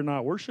 then you're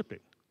not worshiping.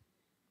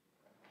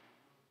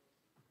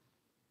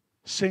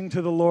 Sing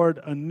to the Lord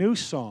a new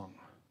song.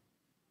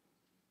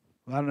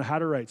 Well, I don't know how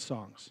to write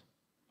songs.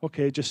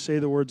 Okay, just say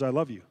the words, I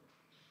love you.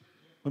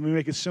 Let me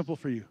make it simple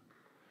for you.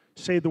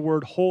 say the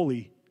word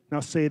holy. Now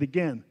say it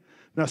again.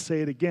 Now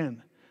say it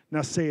again.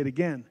 Now say it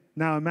again.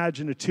 Now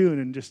imagine a tune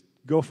and just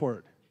go for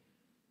it.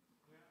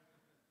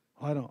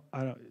 Well,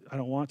 I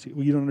don't want to.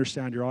 Well, you don't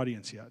understand your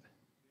audience yet.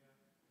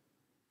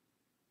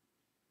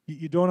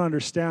 You don't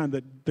understand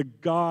that the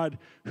God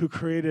who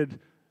created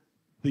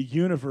the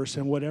universe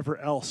and whatever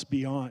else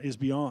is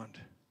beyond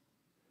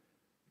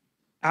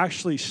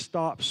actually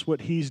stops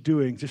what he's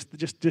doing.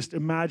 Just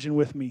imagine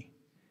with me.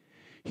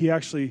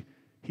 Because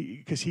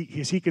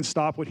he can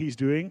stop what he's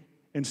doing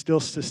and still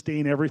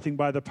sustain everything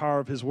by the power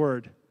of his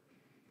word.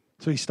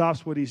 So he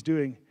stops what he's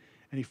doing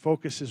and he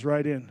focuses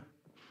right in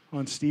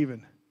on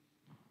Stephen.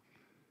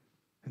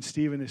 And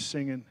Stephen is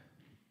singing.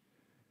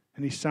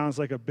 And he sounds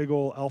like a big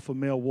old alpha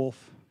male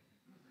wolf.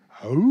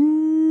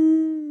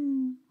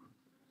 Oh.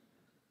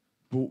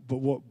 But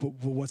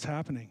what's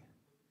happening?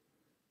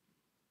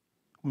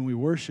 When we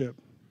worship,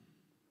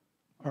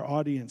 our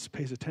audience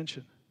pays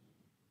attention.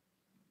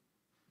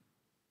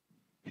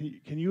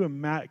 Can you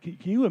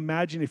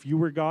imagine if you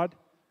were God,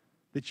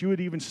 that you would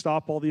even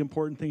stop all the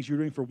important things you're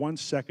doing for 1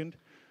 second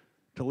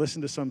to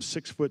listen to some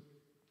 6'8"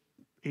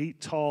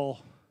 tall,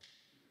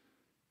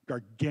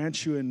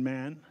 gargantuan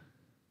man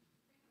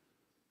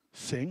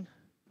sing?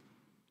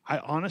 I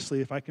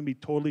honestly, if I can be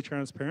totally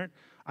transparent,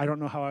 I don't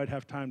know how I'd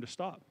have time to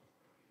stop.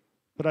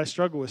 But I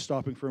struggle with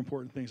stopping for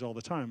important things all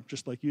the time,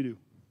 just like you do.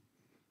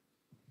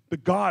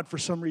 But God, for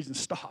some reason,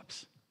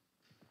 stops.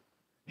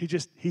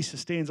 He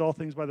sustains all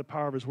things by the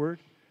power of his word,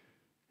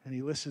 and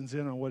he listens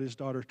in on what his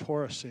daughter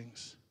Torah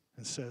sings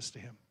and says to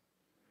him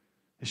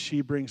as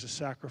she brings a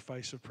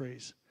sacrifice of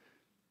praise,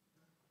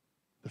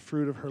 the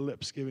fruit of her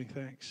lips giving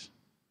thanks.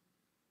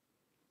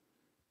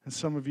 And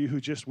some of you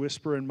who just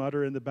whisper and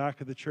mutter in the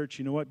back of the church,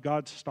 you know what?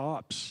 God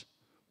stops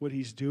what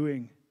he's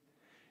doing,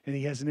 and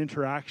he has an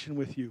interaction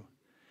with you,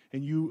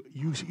 and you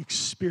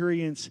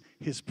experience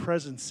his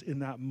presence in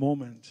that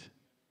moment.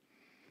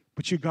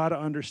 But you got to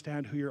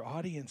understand who your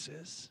audience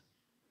is.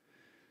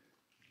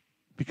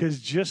 Because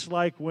just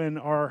like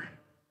when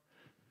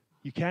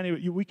we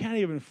can't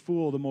even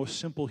fool the most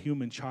simple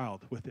human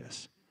child with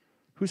this.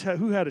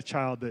 Who had a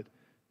child that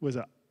was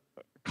a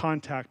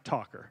contact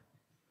talker?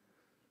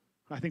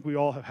 I think we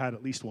all have had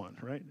at least one,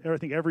 right? I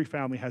think every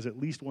family has at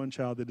least one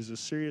child that is a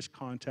serious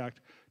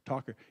contact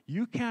talker.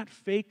 You can't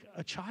fake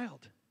a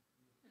child.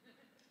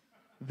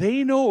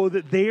 They know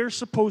that they are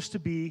supposed to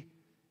be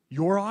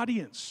your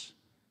audience.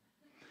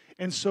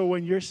 And so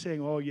when you're saying,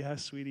 oh, yeah,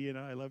 sweetie, and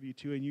I love you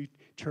too, and you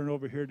turn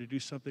over here to do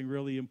something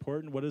really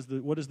important, what does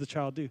the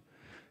child do?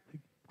 They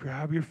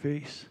grab your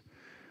face.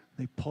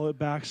 They pull it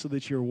back so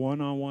that you're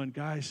one-on-one.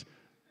 Guys,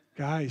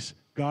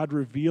 God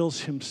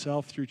reveals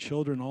himself through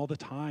children all the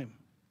time.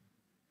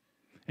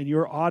 And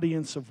your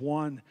audience of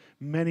one,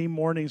 many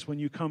mornings when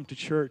you come to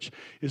church,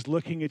 is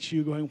looking at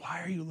you going,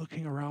 why are you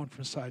looking around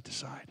from side to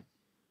side?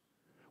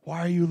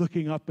 Why are you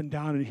looking up and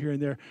down and here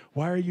and there?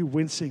 Why are you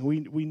wincing?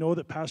 We know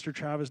that Pastor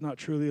Trav is not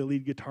truly a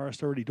lead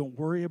guitarist already. Don't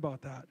worry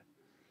about that.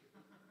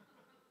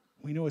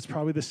 We know it's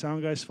probably the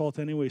sound guy's fault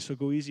anyway, so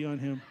go easy on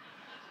him.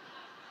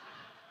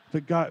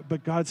 But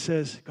God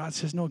says,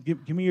 no,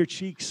 give me your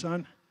cheeks,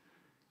 son.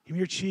 Give me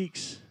your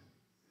cheeks.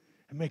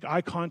 And make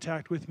eye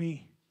contact with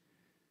me.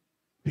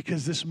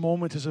 Because this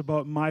moment is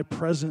about my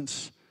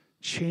presence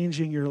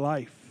changing your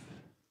life.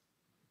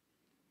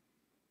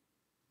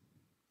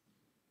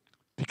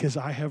 Because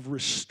I have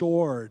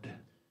restored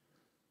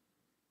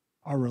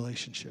our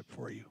relationship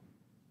for you.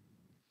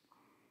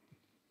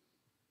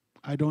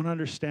 I don't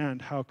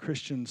understand how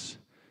Christians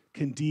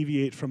can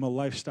deviate from a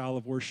lifestyle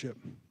of worship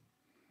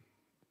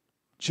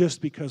just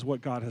because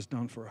what God has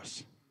done for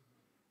us.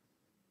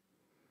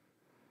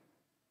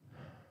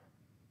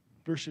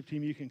 Worship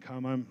team, you can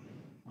come.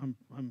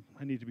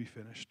 I need to be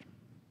finished.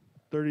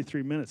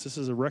 33 minutes. This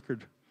is a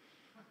record.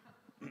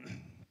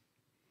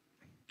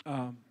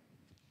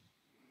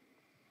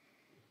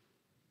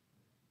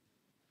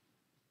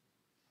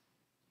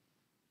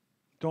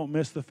 Don't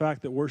miss the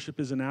fact that worship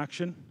is an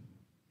action.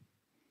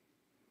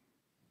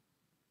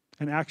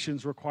 And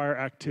actions require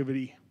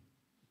activity.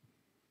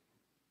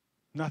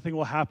 Nothing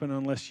will happen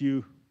unless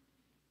you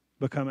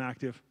become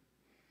active.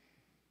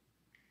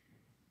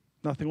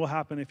 Nothing will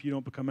happen if you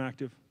don't become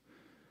active.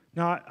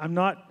 Now, I'm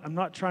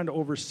not trying to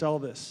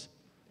oversell this.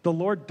 The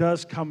Lord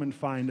does come and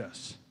find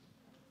us.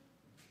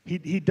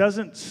 He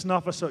doesn't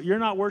snuff us out. You're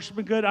not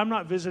worshiping good, I'm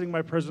not visiting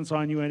my presence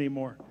on you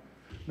anymore.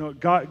 No,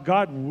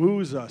 God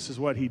woos us is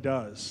what he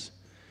does.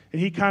 And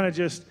he kind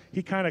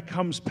of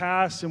comes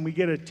past, and we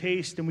get a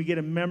taste and we get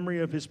a memory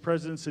of his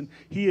presence, and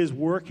he is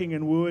working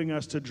and wooing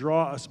us to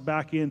draw us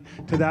back in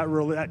to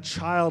that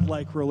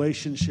childlike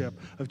relationship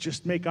of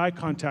just make eye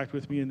contact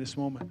with me in this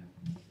moment.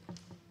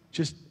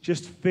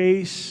 Just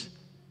face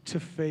to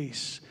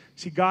face.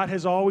 See, God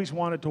has always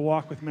wanted to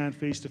walk with man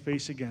face to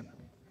face again.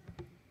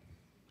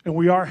 And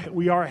we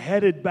are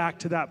headed back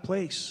to that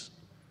place.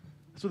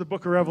 That's what the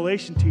book of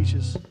Revelation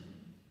teaches.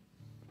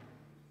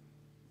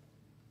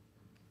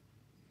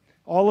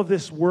 All of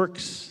this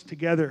works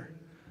together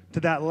to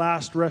that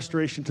last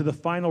restoration, to the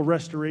final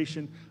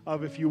restoration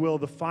of, if you will,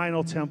 the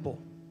final temple.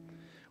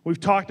 We've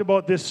talked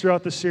about this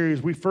throughout the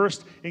series. We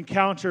first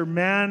encounter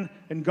man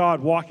and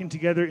God walking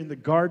together in the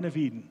Garden of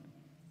Eden.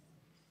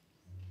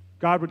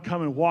 God would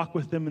come and walk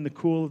with them in the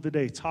cool of the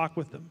day, talk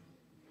with them.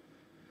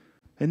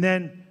 And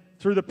then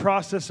through the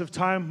process of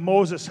time,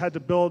 Moses had to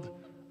build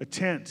a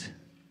tent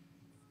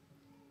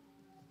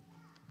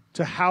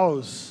to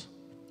house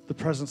the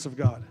presence of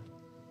God.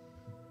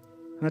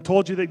 And I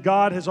told you that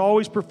God has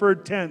always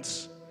preferred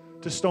tents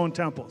to stone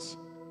temples.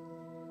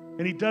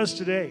 And He does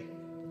today.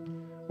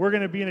 We're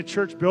going to be in a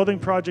church building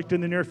project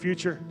in the near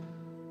future.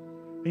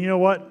 And you know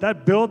what?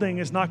 That building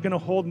is not going to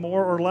hold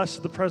more or less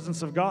of the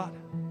presence of God.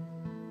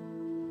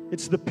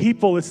 It's the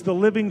people, it's the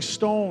living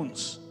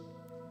stones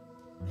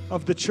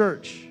of the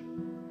church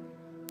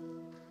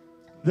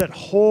that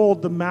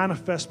hold the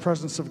manifest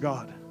presence of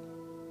God.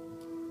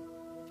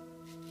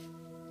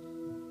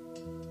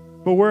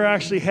 But we're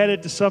actually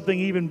headed to something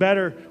even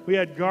better. We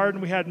had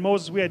garden, we had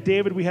Moses, we had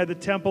David, we had the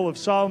temple of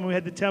Solomon, we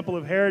had the temple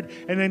of Herod.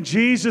 And then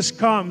Jesus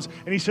comes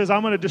and He says,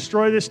 I'm going to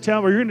destroy this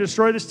temple, or you're going to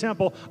destroy this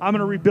temple. I'm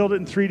going to rebuild it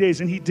in 3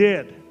 days. And He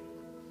did.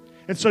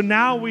 And so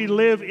now we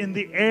live in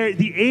the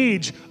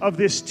age of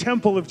this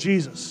temple of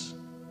Jesus,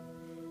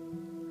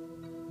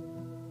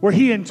 where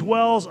He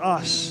indwells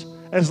us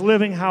as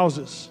living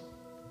houses,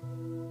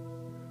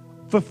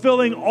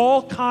 fulfilling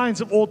all kinds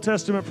of Old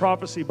Testament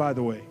prophecy, by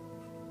the way.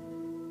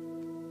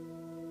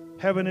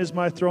 Heaven is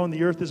my throne,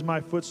 the earth is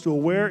my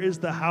footstool. Where is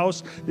the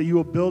house that you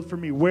will build for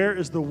me? Where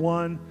is the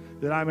one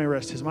that I may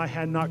rest? Has my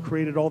hand not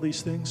created all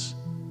these things?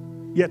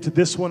 Yet to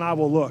this one I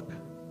will look,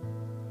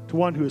 to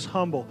one who is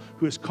humble,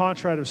 who is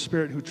contrite of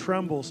spirit, who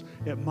trembles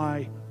at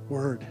my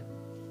word.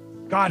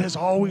 God has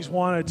always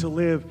wanted to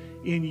live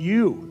in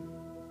you.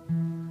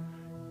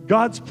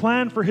 God's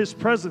plan for His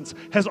presence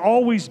has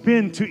always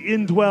been to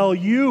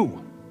indwell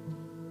you.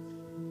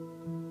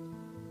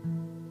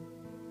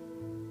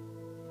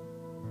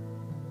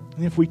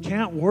 And if we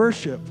can't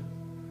worship,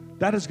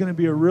 that is going to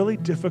be a really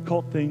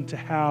difficult thing to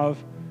have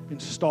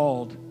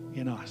installed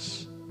in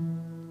us.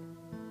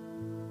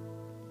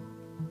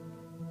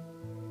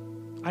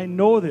 I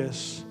know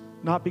this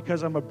not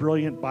because I'm a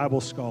brilliant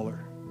Bible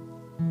scholar,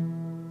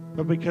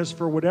 but because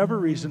for whatever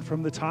reason,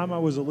 from the time I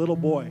was a little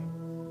boy,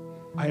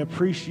 I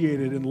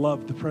appreciated and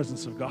loved the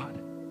presence of God.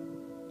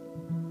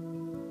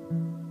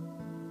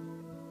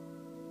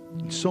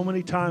 And so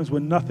many times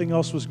when nothing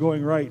else was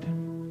going right,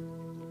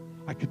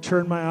 I could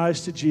turn my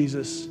eyes to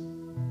Jesus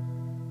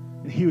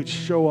and He would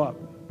show up.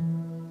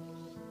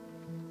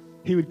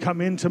 He would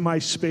come into my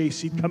space.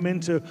 He'd come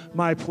into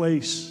my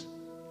place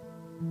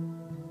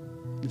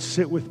and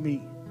sit with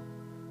me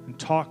and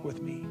talk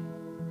with me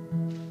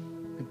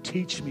and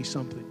teach me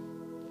something.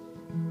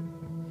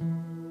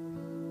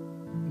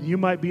 You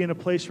might be in a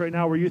place right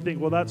now where you think,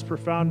 well, that's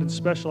profound and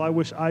special. I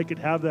wish I could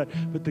have that.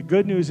 But the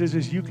good news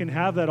is you can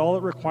have that. All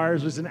it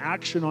requires is an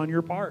action on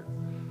your part.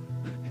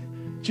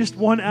 Just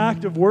one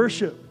act of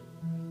worship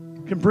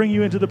can bring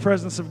you into the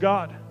presence of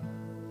God.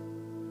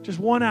 Just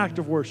one act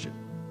of worship.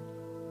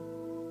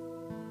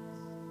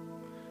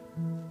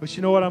 But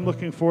you know what I'm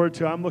looking forward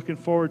to? I'm looking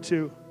forward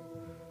to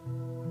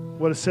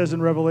what it says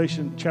in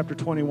Revelation chapter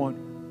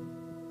 21.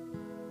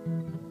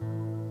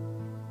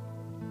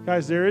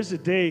 Guys, there is a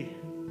day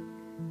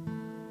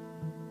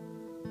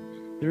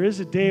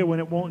when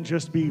it won't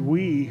just be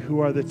we who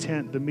are the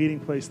tent, the meeting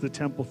place, the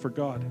temple for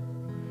God.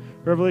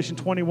 Revelation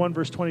 21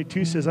 verse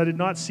 22 says, I did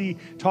not see,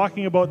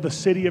 talking about the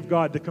city of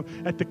God,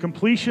 at the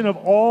completion of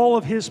all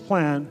of His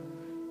plan,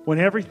 when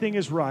everything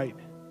is right,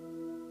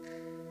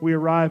 we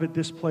arrive at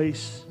this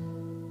place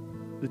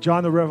that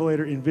John the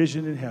Revelator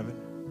envisioned in heaven,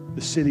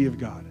 the city of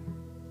God.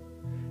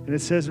 And it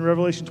says in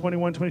Revelation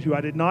 21:22,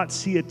 I did not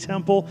see a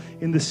temple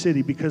in the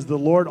city, because the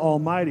Lord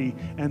Almighty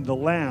and the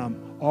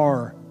Lamb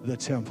are the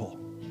temple.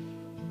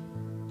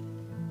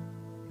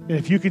 And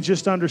if you could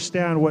just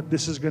understand what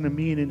this is going to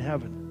mean in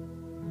heaven.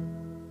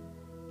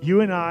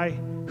 You and I,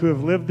 who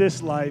have lived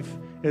this life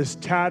as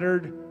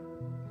tattered,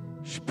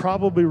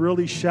 probably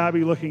really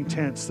shabby looking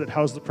tents that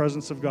house the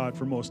presence of God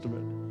for most of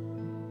it.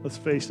 Let's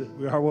face it,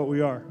 we are what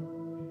we are.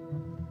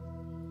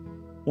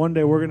 One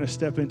day we're going to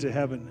step into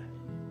heaven.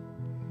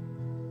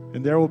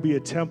 And there will be a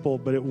temple,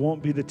 but it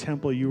won't be the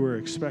temple you were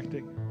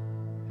expecting.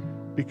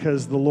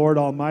 Because the Lord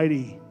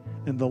Almighty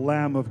and the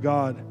Lamb of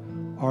God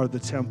are the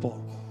temple.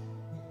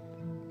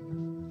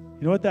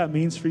 You know what that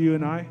means for you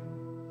and I?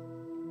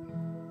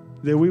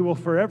 That we will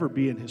forever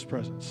be in His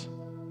presence.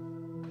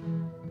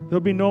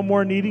 There'll be no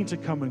more needing to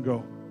come and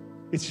go.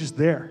 It's just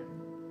there.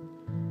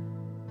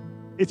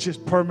 It's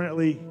just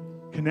permanently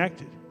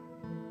connected.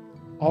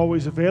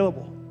 Always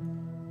available.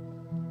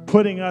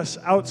 Putting us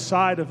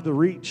outside of the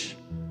reach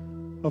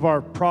of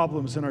our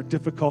problems and our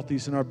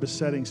difficulties and our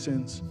besetting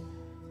sins.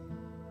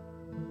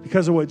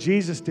 Because of what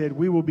Jesus did,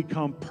 we will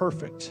become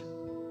perfect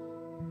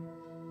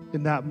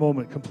in that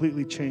moment,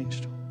 completely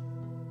changed.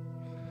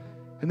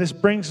 And this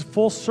brings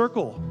full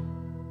circle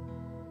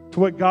to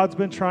what God's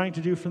been trying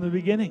to do from the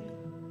beginning.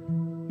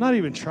 Not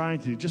even trying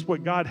to do, just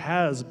what God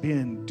has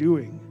been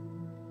doing.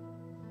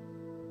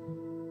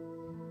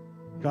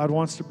 God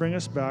wants to bring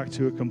us back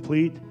to a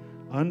complete,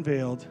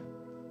 unveiled,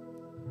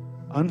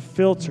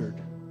 unfiltered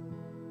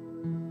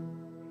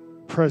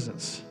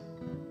presence,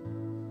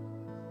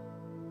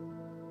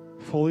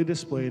 fully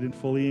displayed and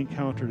fully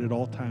encountered at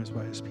all times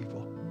by his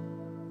people.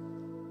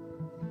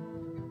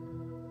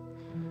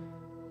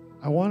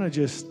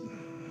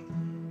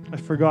 I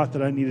forgot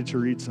that I needed to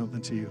read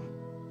something to you.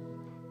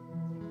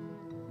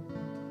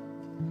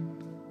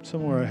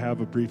 Somewhere I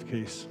have a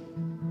briefcase.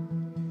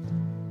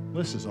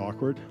 This is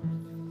awkward.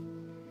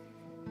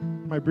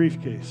 My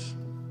briefcase.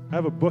 I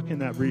have a book in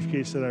that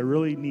briefcase that I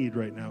really need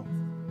right now.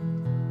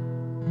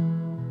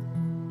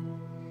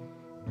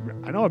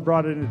 I know I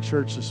brought it into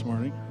church this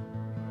morning.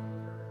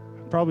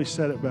 I probably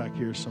set it back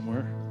here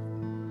somewhere.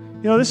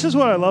 You know, this is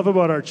what I love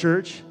about our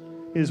church,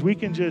 is we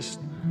can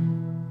just...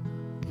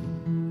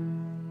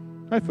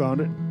 I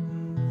found it.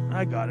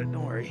 I got it,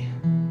 don't worry.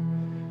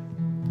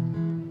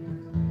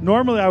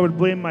 Normally I would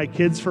blame my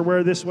kids for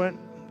where this went,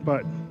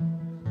 but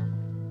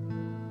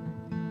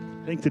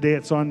I think today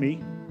it's on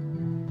me.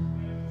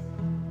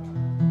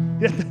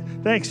 Yeah,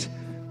 thanks.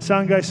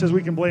 Sound guy says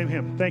we can blame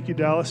him. Thank you,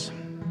 Dallas.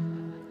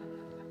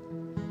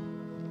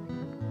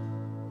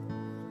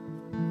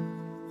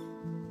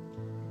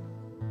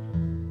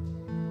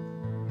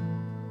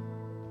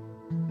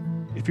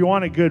 If you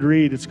want a good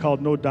read, it's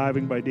called No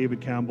Diving by David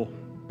Campbell.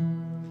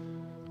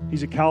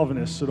 He's a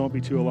Calvinist, so don't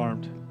be too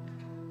alarmed.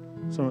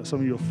 Some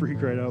of you will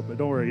freak right out, but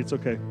don't worry, it's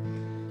okay.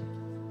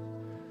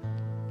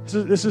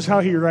 This is how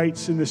he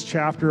writes in this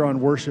chapter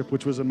on worship,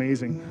 which was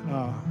amazing.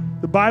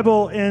 The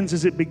Bible ends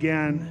as it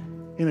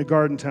began, in a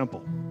garden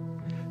temple.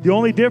 The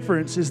only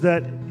difference is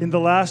that in the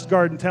last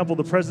garden temple,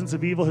 the presence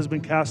of evil has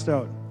been cast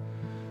out.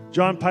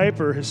 John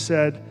Piper has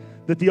said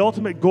that the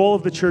ultimate goal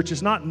of the church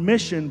is not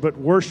mission, but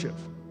worship.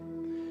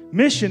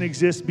 Mission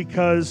exists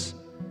because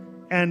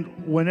and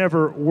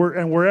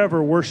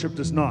wherever worship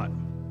does not.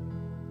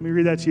 Let me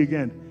read that to you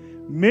again.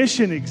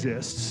 Mission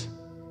exists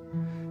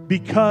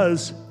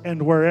because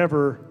and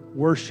wherever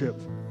worship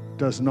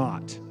does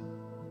not.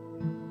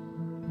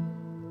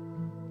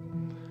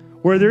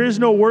 Where there is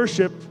no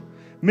worship,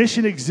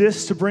 mission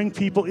exists to bring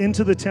people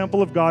into the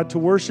temple of God to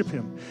worship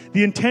him.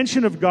 The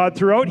intention of God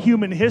throughout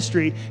human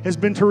history has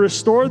been to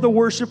restore the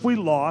worship we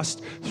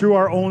lost through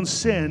our own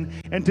sin,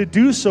 and to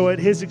do so at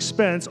his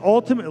expense,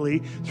 ultimately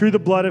through the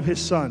blood of his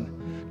Son.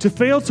 To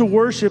fail to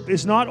worship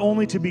is not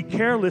only to be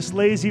careless,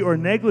 lazy, or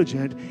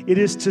negligent, it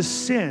is to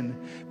sin,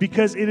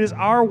 because it is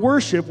our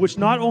worship which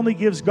not only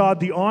gives God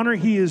the honor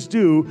he is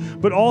due,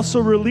 but also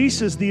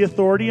releases the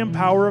authority and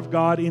power of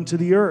God into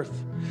the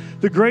earth.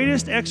 The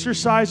greatest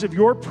exercise of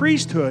your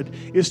priesthood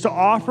is to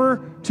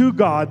offer to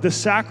God the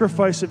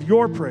sacrifice of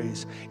your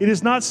praise. It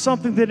is not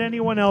something that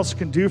anyone else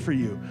can do for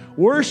you.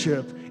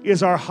 Worship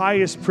is our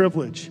highest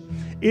privilege.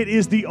 It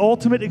is the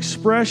ultimate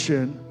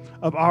expression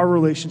of our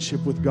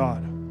relationship with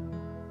God.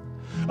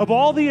 Of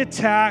all the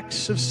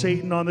attacks of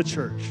Satan on the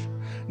church,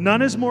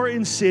 none is more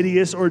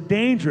insidious or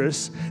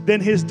dangerous than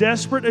his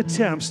desperate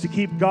attempts to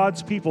keep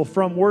God's people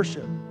from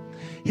worship.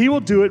 He will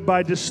do it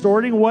by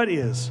distorting what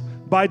is,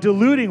 by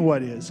diluting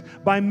what is,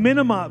 by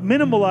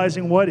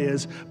minimalizing what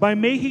is, by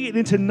making it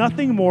into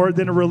nothing more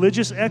than a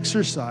religious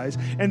exercise,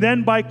 and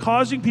then by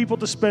causing people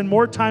to spend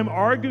more time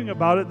arguing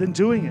about it than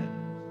doing it.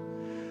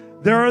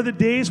 There are the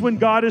days when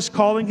God is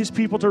calling his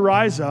people to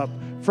rise up,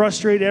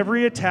 frustrate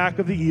every attack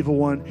of the evil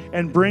one,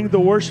 and bring the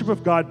worship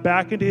of God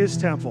back into his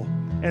temple.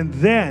 And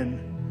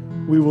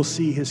then we will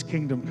see his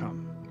kingdom come.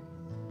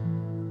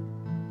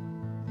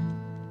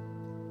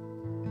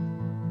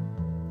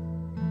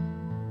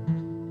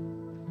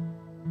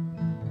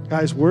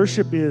 Guys,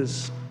 worship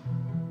is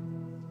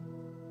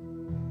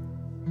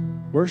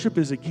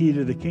a key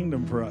to the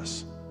kingdom for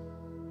us.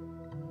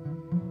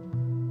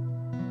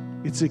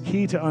 It's a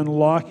key to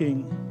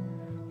unlocking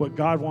what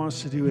God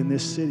wants to do in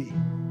this city.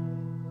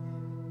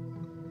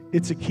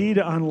 It's a key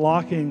to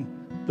unlocking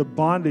the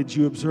bondage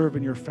you observe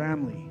in your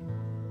family.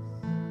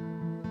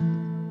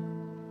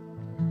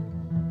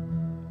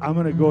 I'm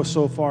going to go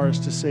so far as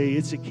to say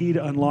it's a key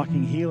to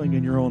unlocking healing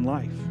in your own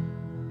life.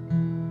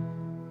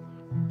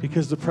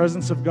 Because the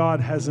presence of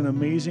God has an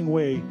amazing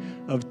way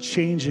of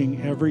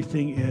changing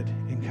everything it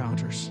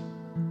encounters.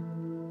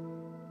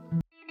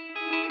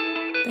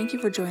 Thank you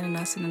for joining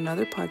us in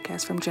another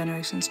podcast from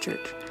Generations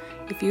Church.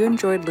 If you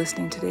enjoyed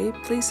listening today,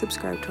 please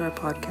subscribe to our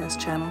podcast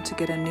channel to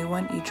get a new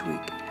one each week.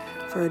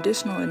 For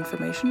additional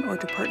information or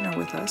to partner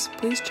with us,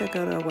 please check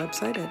out our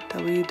website at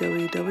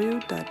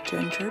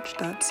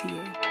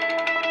www.genchurch.ca.